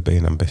think of it as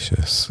being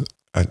ambitious.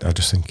 I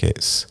just think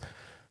it's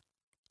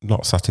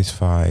not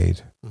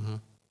satisfied.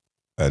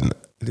 And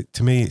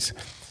to me,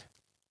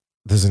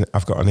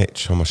 I've got an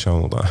itch on my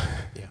shoulder,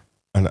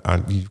 and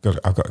I've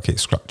got to keep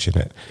scratching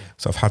it.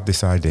 So I've had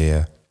this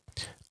idea,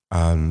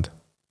 and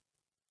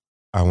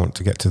I want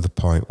to get to the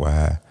point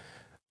where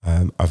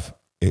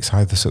it's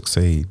either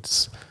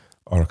succeeds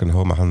or I can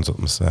hold my hands up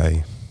and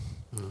say,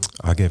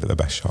 I gave it the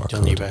best shot I could.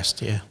 Done your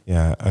best, yeah.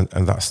 Yeah,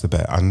 and that's the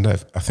bit. And I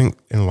think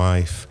in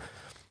life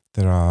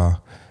there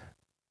are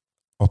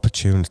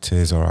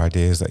opportunities or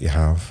ideas that you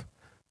have,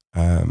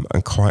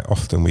 and quite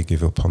often we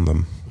give up on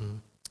them,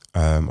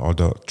 or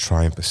don't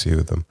try and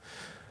pursue them.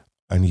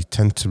 And you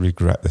tend to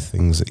regret the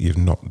things that you've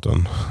not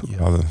done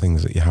rather than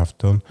things that you have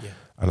done. Yeah.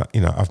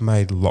 And, I've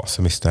made lots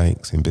of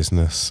mistakes in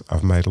business.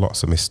 I've made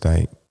lots of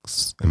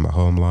mistakes in my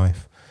home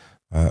life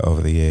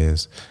over the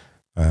years.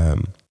 But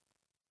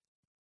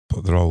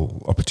they're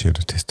all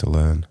opportunities to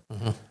learn.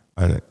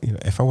 And,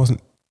 if I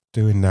wasn't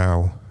doing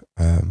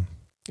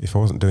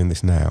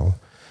this now,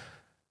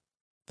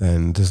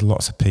 then there's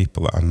lots of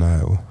people that I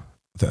know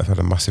that have had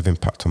a massive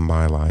impact on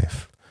my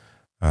life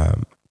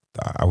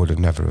that I would have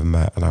never have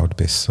met, and I would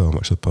be so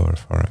much the poorer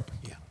for it.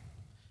 Yeah.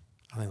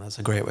 I think that's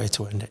a great way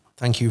to end it.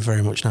 Thank you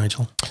very much,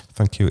 Nigel.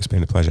 Thank you. It's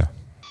been a pleasure.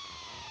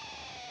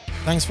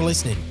 Thanks for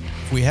listening.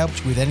 If we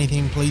helped you with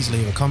anything, please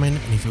leave a comment.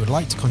 And if you would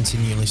like to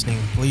continue listening,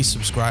 please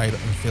subscribe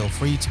and feel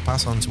free to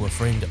pass on to a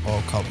friend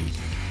or colleague.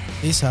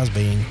 This has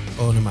been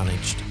Owner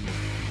Managed.